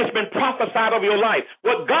you has been prophesied over your life.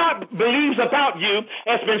 What God believes about you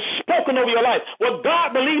has been spoken over your life. What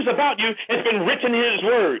God believes about you has been written in His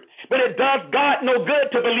Word. But it does God no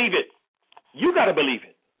good to believe it. You got to believe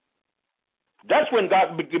it. That's when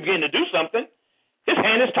God begin to do something. His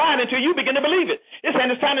hand is tied until you begin to believe it. His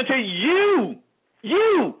hand is tied until you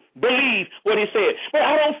believe what He said. But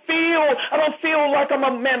I don't feel like I'm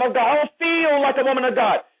a man of God. I don't feel like a woman of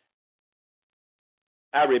God.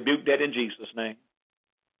 I rebuke that in Jesus' name.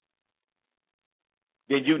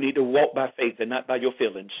 Then you need to walk by faith and not by your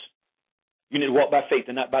feelings. You need to walk by faith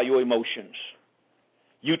and not by your emotions.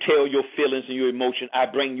 You tell your feelings and your emotion, I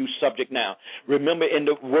bring you subject now. Remember in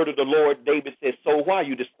the word of the Lord, David says, so why are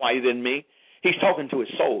you disquieted in me? He's talking to his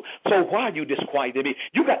soul. So why are you disquieted in me?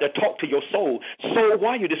 You got to talk to your soul. So why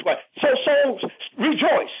are you disquieted? So soul,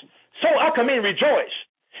 rejoice. So I come in, rejoice.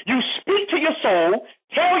 You speak to your soul,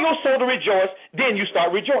 tell your soul to rejoice, then you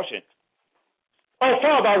start rejoicing. Oh,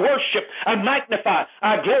 Father, I worship, I magnify,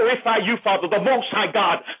 I glorify you, Father, the Most High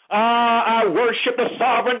God. I worship the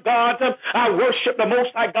sovereign God. I worship the Most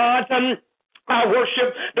High God. I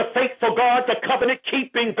worship the faithful God, the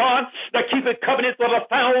covenant-keeping God, that keepeth covenant for 1,000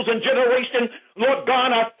 generations. Lord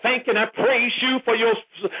God, I thank and I praise you for your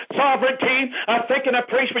sovereignty. I thank and I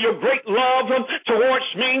praise for your great love towards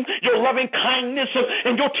me, your loving kindness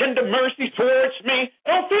and your tender mercy towards me.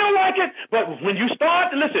 I don't feel like it, but when you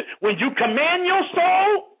start, listen, when you command your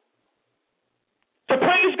soul to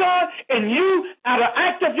praise God and you, out of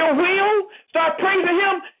act of your will, start praising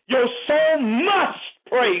Him, your soul must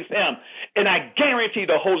praise Him. And I guarantee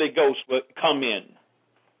the Holy Ghost will come in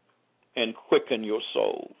and quicken your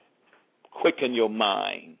soul, quicken your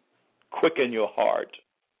mind, quicken your heart.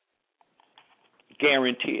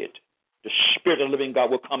 Guarantee it. The Spirit of the living God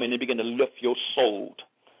will come in and begin to lift your soul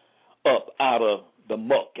up out of the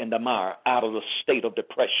muck and the mire, out of the state of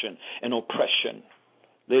depression and oppression.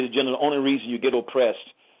 Ladies and gentlemen, the only reason you get oppressed,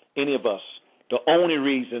 any of us, the only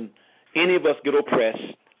reason any of us get oppressed,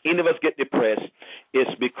 any of us get depressed, is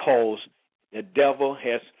because the devil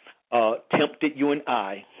has tempted you and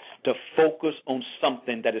I to focus on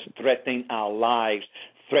something that is threatening our lives,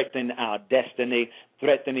 threatening our destiny,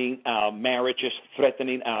 threatening our marriages,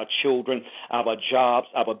 threatening our children, our jobs,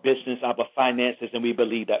 our business, our finances, and we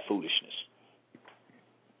believe that foolishness.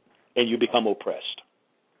 And you become oppressed.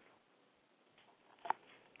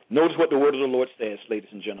 Notice what the word of the Lord says, ladies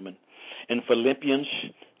and gentlemen. In Philippians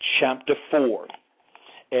chapter 4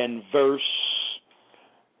 and verse,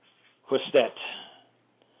 what's that?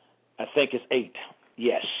 I think it's 8.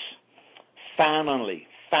 Yes. Finally,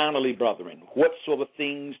 brethren, whatsoever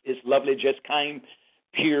things is lovely, just, kind,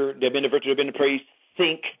 pure, they've been the virtue, they've been the praise,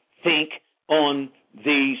 think on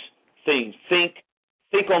these things.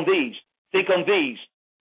 Think on these.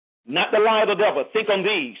 Not the lie of the devil. Think on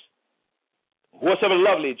these. Whatsoever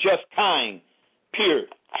lovely, just, kind, pure,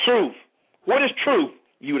 truth. What is truth?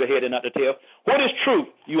 You the head and not the tail. What is truth?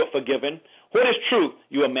 You are forgiven. What is truth?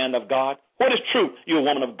 You are a man of God. What is truth? You are a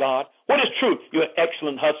woman of God. What is truth? You are an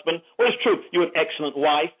excellent husband. What is truth? You are an excellent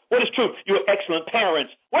wife. What is truth? You are excellent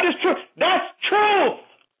parents. What is truth? That's truth.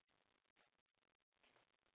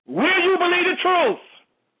 Will you believe the truth?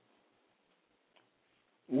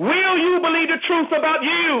 Will you believe the truth about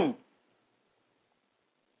you?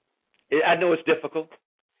 I know it's difficult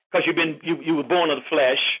because you were born of the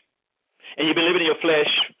flesh, and you've been living in your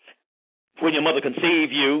flesh when your mother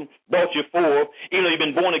conceived you, brought you forth, even though you've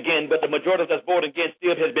been born again, but the majority of us born again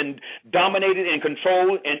still has been dominated and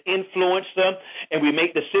controlled and influenced, and we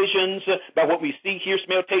make decisions by what we see, hear,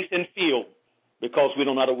 smell, taste, and feel because we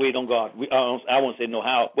don't know how to wait on God. I won't say know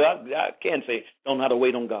how. Well, I can say don't know how to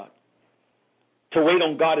wait on God. To wait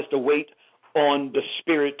on God is to wait on the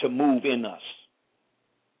Spirit to move in us.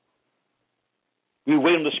 We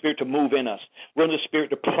wait on the Spirit to move in us. We wait on the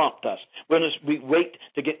Spirit to prompt us. We wait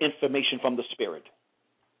to get information from the Spirit.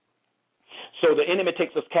 So the enemy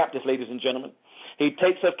takes us captive, ladies and gentlemen. He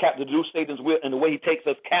takes us captive to do Satan's will, and the way he takes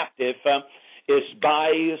us captive is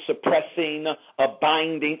by suppressing,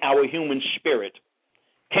 binding our human spirit.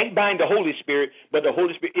 Can't bind the Holy Spirit, but the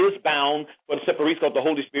Holy Spirit is bound for the separation because the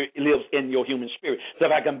Holy Spirit lives in your human spirit. So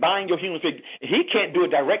if I can bind your human spirit, he can't do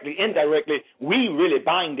it directly, indirectly. We really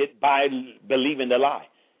bind it by believing the lie,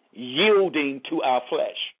 yielding to our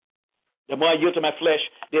flesh. The more I yield to my flesh,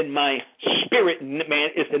 then my spirit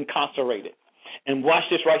man is incarcerated. And watch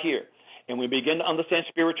this right here. And we begin to understand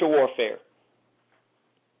spiritual warfare.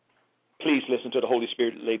 Please listen to the Holy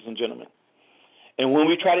Spirit, ladies and gentlemen. And when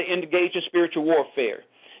we try to engage in spiritual warfare,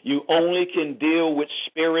 You only can deal with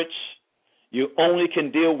spirits. You only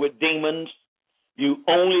can deal with demons. You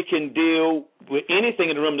only can deal with anything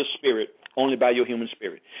in the realm of the spirit only by your human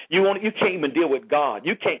spirit. You can't even deal with God.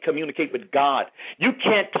 You can't communicate with God. You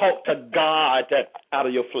can't talk to God out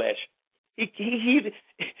of your flesh.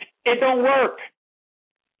 It don't work.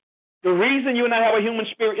 The reason you and I have a human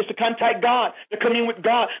spirit is to contact God, to commune with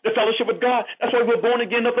God, to fellowship with God. That's why we're born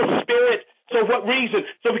again of the Spirit. So what reason?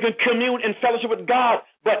 So we can commune and fellowship with God.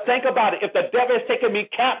 But think about it. If the devil has taken me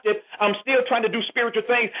captive, I'm still trying to do spiritual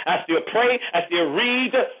things. I still pray. I still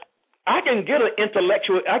read. I can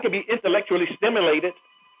be intellectually stimulated.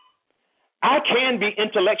 I can be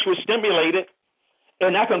intellectually stimulated.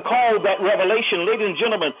 And I can call that revelation. Ladies and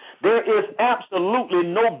gentlemen, there is absolutely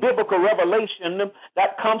no biblical revelation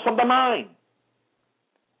that comes from the mind.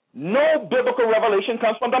 No biblical revelation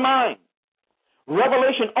comes from the mind.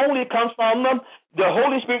 Revelation only comes from the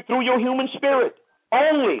Holy Spirit through your human spirit.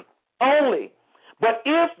 Only. But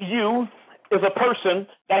if you is a person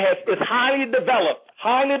that is highly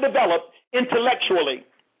developed intellectually,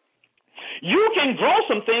 you can draw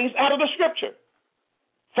some things out of the scripture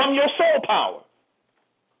from your soul power.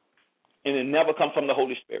 And it never comes from the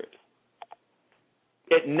Holy Spirit.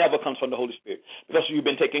 It never comes from the Holy Spirit because you've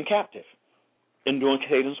been taken captive in doing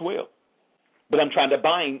Satan's will. But I'm trying to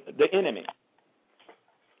bind the enemy.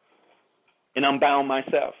 And I'm bound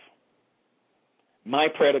myself. My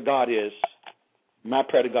prayer to God is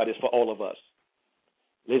for all of us.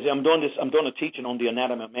 Ladies, I'm doing a teaching on the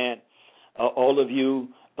anatomy of man. All of you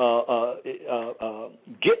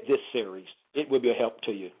get this series. It will be a help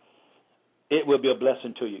to you. It will be a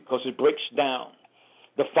blessing to you because it breaks down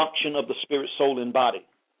the function of the spirit, soul, and body.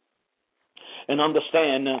 And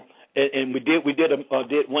understand, and we did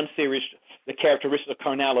one series, the characteristics of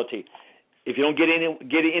carnality. If you don't get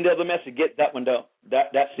any other message, get that one down.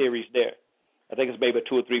 That series there. I think it's maybe a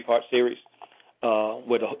 2 or 3 part series.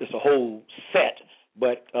 It's a whole set,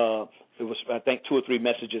 but it was, I think, 2 or 3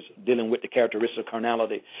 messages dealing with the characteristics of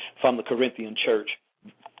carnality from the Corinthian church.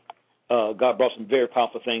 God brought some very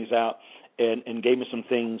powerful things out. And gave me some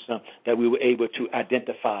things that we were able to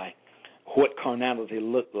identify what carnality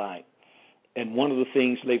looked like. And one of the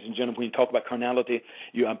things, ladies and gentlemen, when you talk about carnality,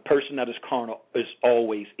 a person that is carnal is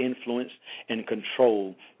always influenced and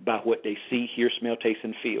controlled by what they see, hear, smell, taste,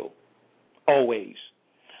 and feel. Always.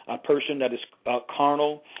 A person that is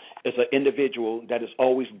carnal is an individual that is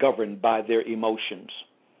always governed by their emotions.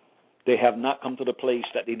 They have not come to the place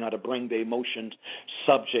that they know how to bring their emotions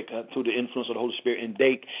subject to the influence of the Holy Spirit, and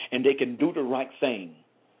they can do the right thing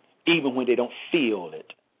even when they don't feel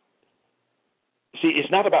it. See, it's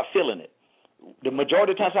not about feeling it. The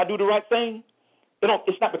majority of the times I do the right thing,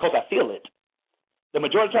 it's not because I feel it. The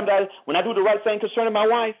majority of the times when I do the right thing concerning my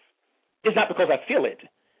wife, it's not because I feel it.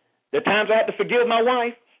 The times I had to forgive my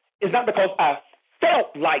wife, it's not because I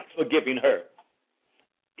felt like forgiving her.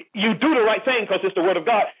 You do the right thing because it's the Word of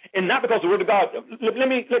God, and not because the Word of God. Let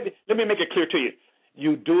me make it clear to you.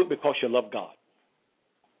 You do it because you love God.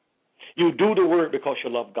 You do the Word because you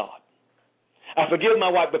love God. I forgive my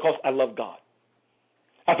wife because I love God.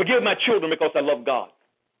 I forgive my children because I love God.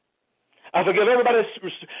 I forgive everybody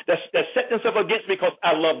that set themselves against me because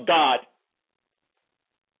I love God.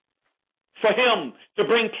 For Him, to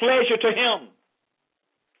bring pleasure to Him.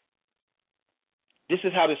 This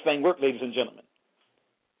is how this thing works, ladies and gentlemen.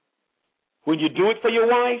 When you do it for your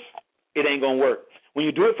wife, it ain't going to work. When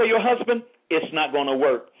you do it for your husband, it's not going to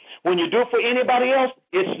work. When you do it for anybody else,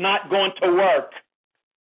 it's not going to work.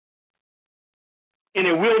 And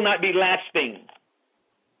it will not be lasting.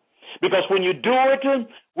 Because when you do it,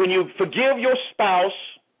 when you forgive your spouse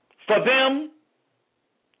for them,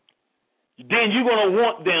 then you're going to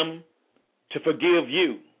want them to forgive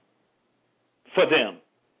you for them.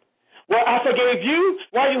 Well, I forgave you.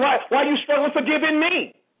 Why are you struggling forgiving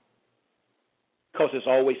me? Because it's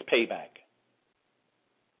always payback.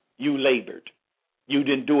 You labored. You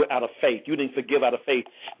didn't do it out of faith. You didn't forgive out of faith.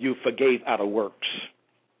 You forgave out of works.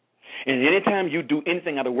 And anytime you do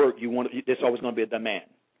anything out of work, there's always going to be a demand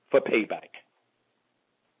for payback.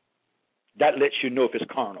 That lets you know if it's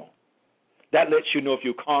carnal. That lets you know if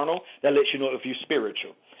you're carnal. That lets you know if you're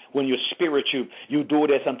spiritual. When you're spiritual, you do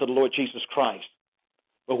it as unto the Lord Jesus Christ.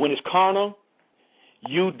 But when it's carnal,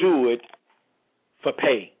 you do it for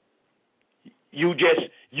pay. You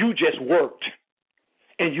just worked,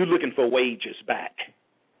 and you're looking for wages back.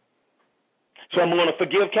 So I'm going to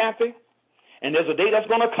forgive Kathy, and there's a day that's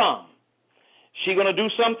going to come. She's going to do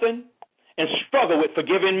something and struggle with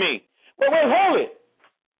forgiving me. Wait, hold it.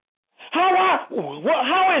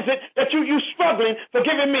 How is it that you struggling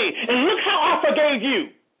forgiving me? And look how I forgave you.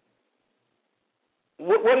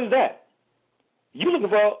 What is that? You're looking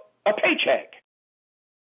for a paycheck.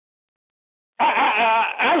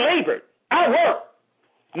 I labored. I worked.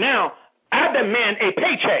 Now, I demand a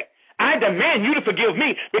paycheck. I demand you to forgive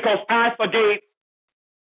me because I forgave.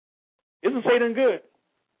 Isn't Satan good?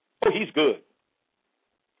 Oh, he's good.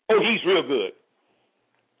 Oh, he's real good.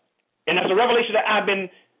 And that's a revelation that I've been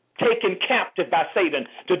taken captive by Satan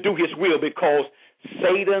to do his will, because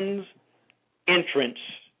Satan's entrance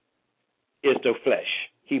is the flesh.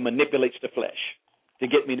 He manipulates the flesh to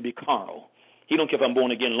get me to be carnal. He don't care if I'm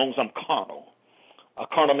born again as long as I'm carnal. A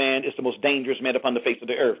carnal man is the most dangerous man upon the face of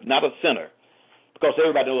the earth, not a sinner, because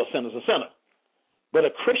everybody knows a sinner's a sinner. But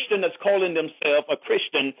a Christian that's calling themselves a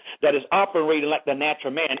Christian that is operating like the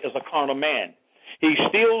natural man is a carnal man. He's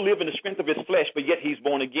still living the strength of his flesh, but yet he's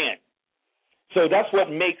born again. So that's what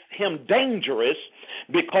makes him dangerous,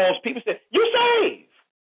 because people say, you're saved.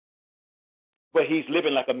 But he's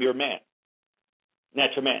living like a mere man,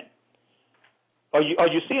 natural man. Are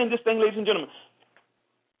you seeing this thing, ladies and gentlemen?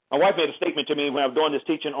 My wife made a statement to me when I was doing this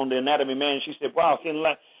teaching on the anatomy, man. She said, wow,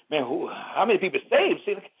 man, how many people are saved?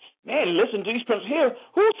 See, man, listen to these principles here.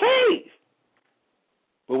 Who's saved?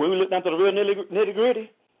 But when we look down to the real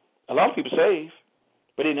nitty-gritty, a lot of people saved,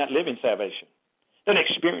 but they're not living salvation. They're not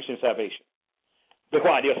experiencing salvation. That's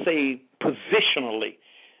why they're saved positionally,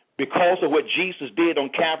 because of what Jesus did on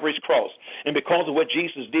Calvary's cross, and because of what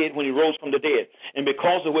Jesus did when he rose from the dead, and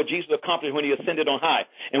because of what Jesus accomplished when he ascended on high,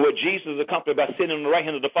 and what Jesus accomplished by sitting on the right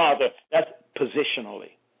hand of the Father. That's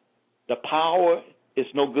positionally. The power is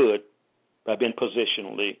no good by being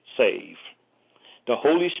positionally saved. The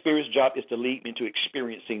Holy Spirit's job is to lead me to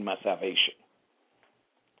experiencing my salvation.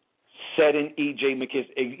 Setting E.J.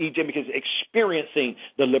 McKenzie, experiencing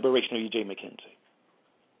the liberation of E.J. McKenzie.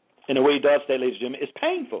 And the way he does that, ladies and gentlemen, is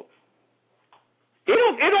painful.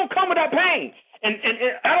 It don't come without pain. And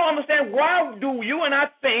I don't understand, why do you and I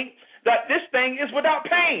think that this thing is without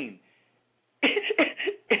pain?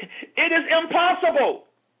 It is impossible.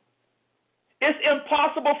 It's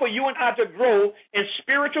impossible for you and I to grow in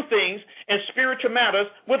spiritual things and spiritual matters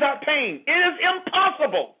without pain. It is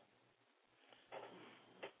impossible.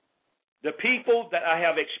 The people that I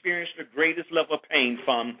have experienced the greatest level of pain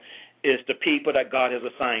from is the people that God has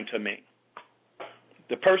assigned to me.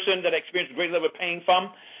 The person that I experienced the greatest level of pain from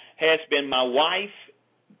has been my wife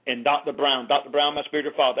and Dr. Brown. Dr. Brown, my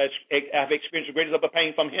spiritual father. I've experienced the greatest level of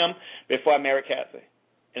pain from him before I married Kathy.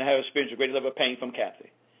 And I have experienced the greatest level of pain from Kathy.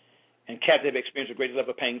 And Kathy have experienced the greatest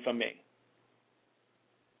level of pain from me,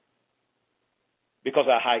 because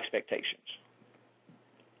I have high expectations.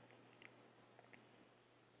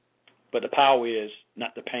 But the power is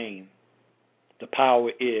not the pain. The power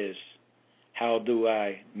is, how do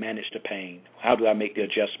I manage the pain? How do I make the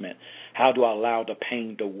adjustment? How do I allow the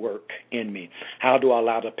pain to work in me? How do I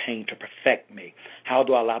allow the pain to perfect me? How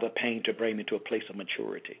do I allow the pain to bring me to a place of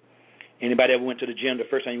maturity? Anybody ever went to the gym? The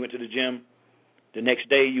first time you went to the gym, the next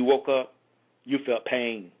day you woke up, you felt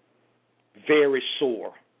pain, very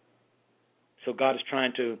sore. So God is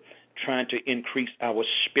trying to increase our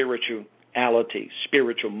spirituality,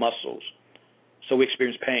 spiritual muscles, so we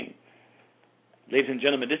experience pain. Ladies and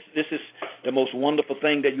gentlemen, this is the most wonderful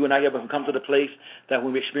thing, that you and I ever come to the place that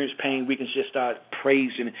when we experience pain, we can just start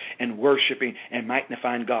praising and worshiping and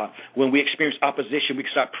magnifying God. When we experience opposition, we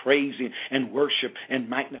can start praising and worship and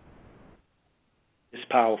magnify. It's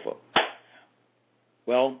powerful.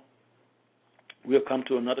 Well, we'll come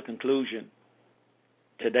to another conclusion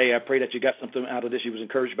today. I pray that you got something out of this. You was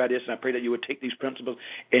encouraged by this, and I pray that you would take these principles,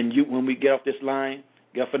 and you, when we get off this line,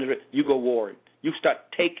 you go war. You start,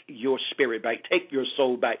 take your spirit back, take your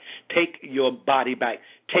soul back, take your body back,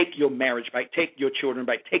 take your marriage back, take your children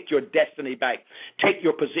back, take your destiny back, take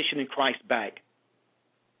your position in Christ back,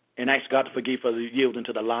 and ask God to forgive for yielding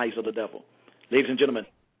to the lies of the devil. Ladies and gentlemen,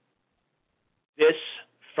 this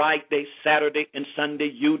Friday, Saturday, and Sunday,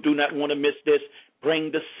 you do not want to miss this.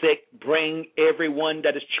 Bring the sick, bring everyone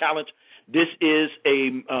that is challenged. This is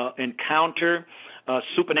a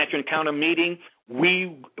supernatural encounter meeting.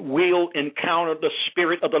 We will encounter the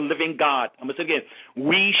Spirit of the living God. I'm going to say it again.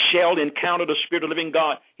 We shall encounter the Spirit of the living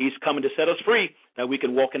God. He's coming to set us free, that we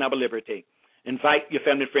can walk in our liberty. Invite your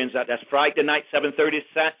family and friends out. That's Friday night, 7:30.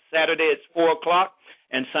 Saturday, it's 4 o'clock.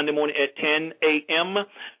 And Sunday morning at 10 a.m.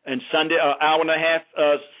 And Sunday, hour and a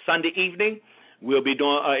half Sunday evening, we'll be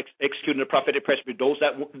doing executing the prophetic presbytery. Those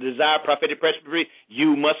that desire prophetic presbytery,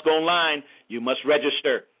 you must go online. You must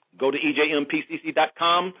register. Go to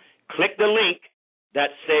ejmpcc.com. Click the link that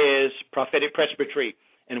says prophetic presbytery,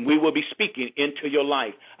 and we will be speaking into your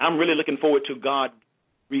life. I'm really looking forward to God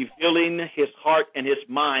revealing his heart and his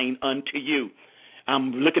mind unto you.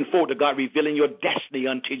 I'm looking forward to God revealing your destiny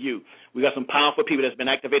unto you. We got some powerful people that's been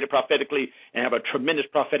activated prophetically and have a tremendous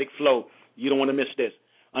prophetic flow. You don't want to miss this.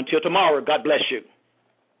 Until tomorrow, God bless you.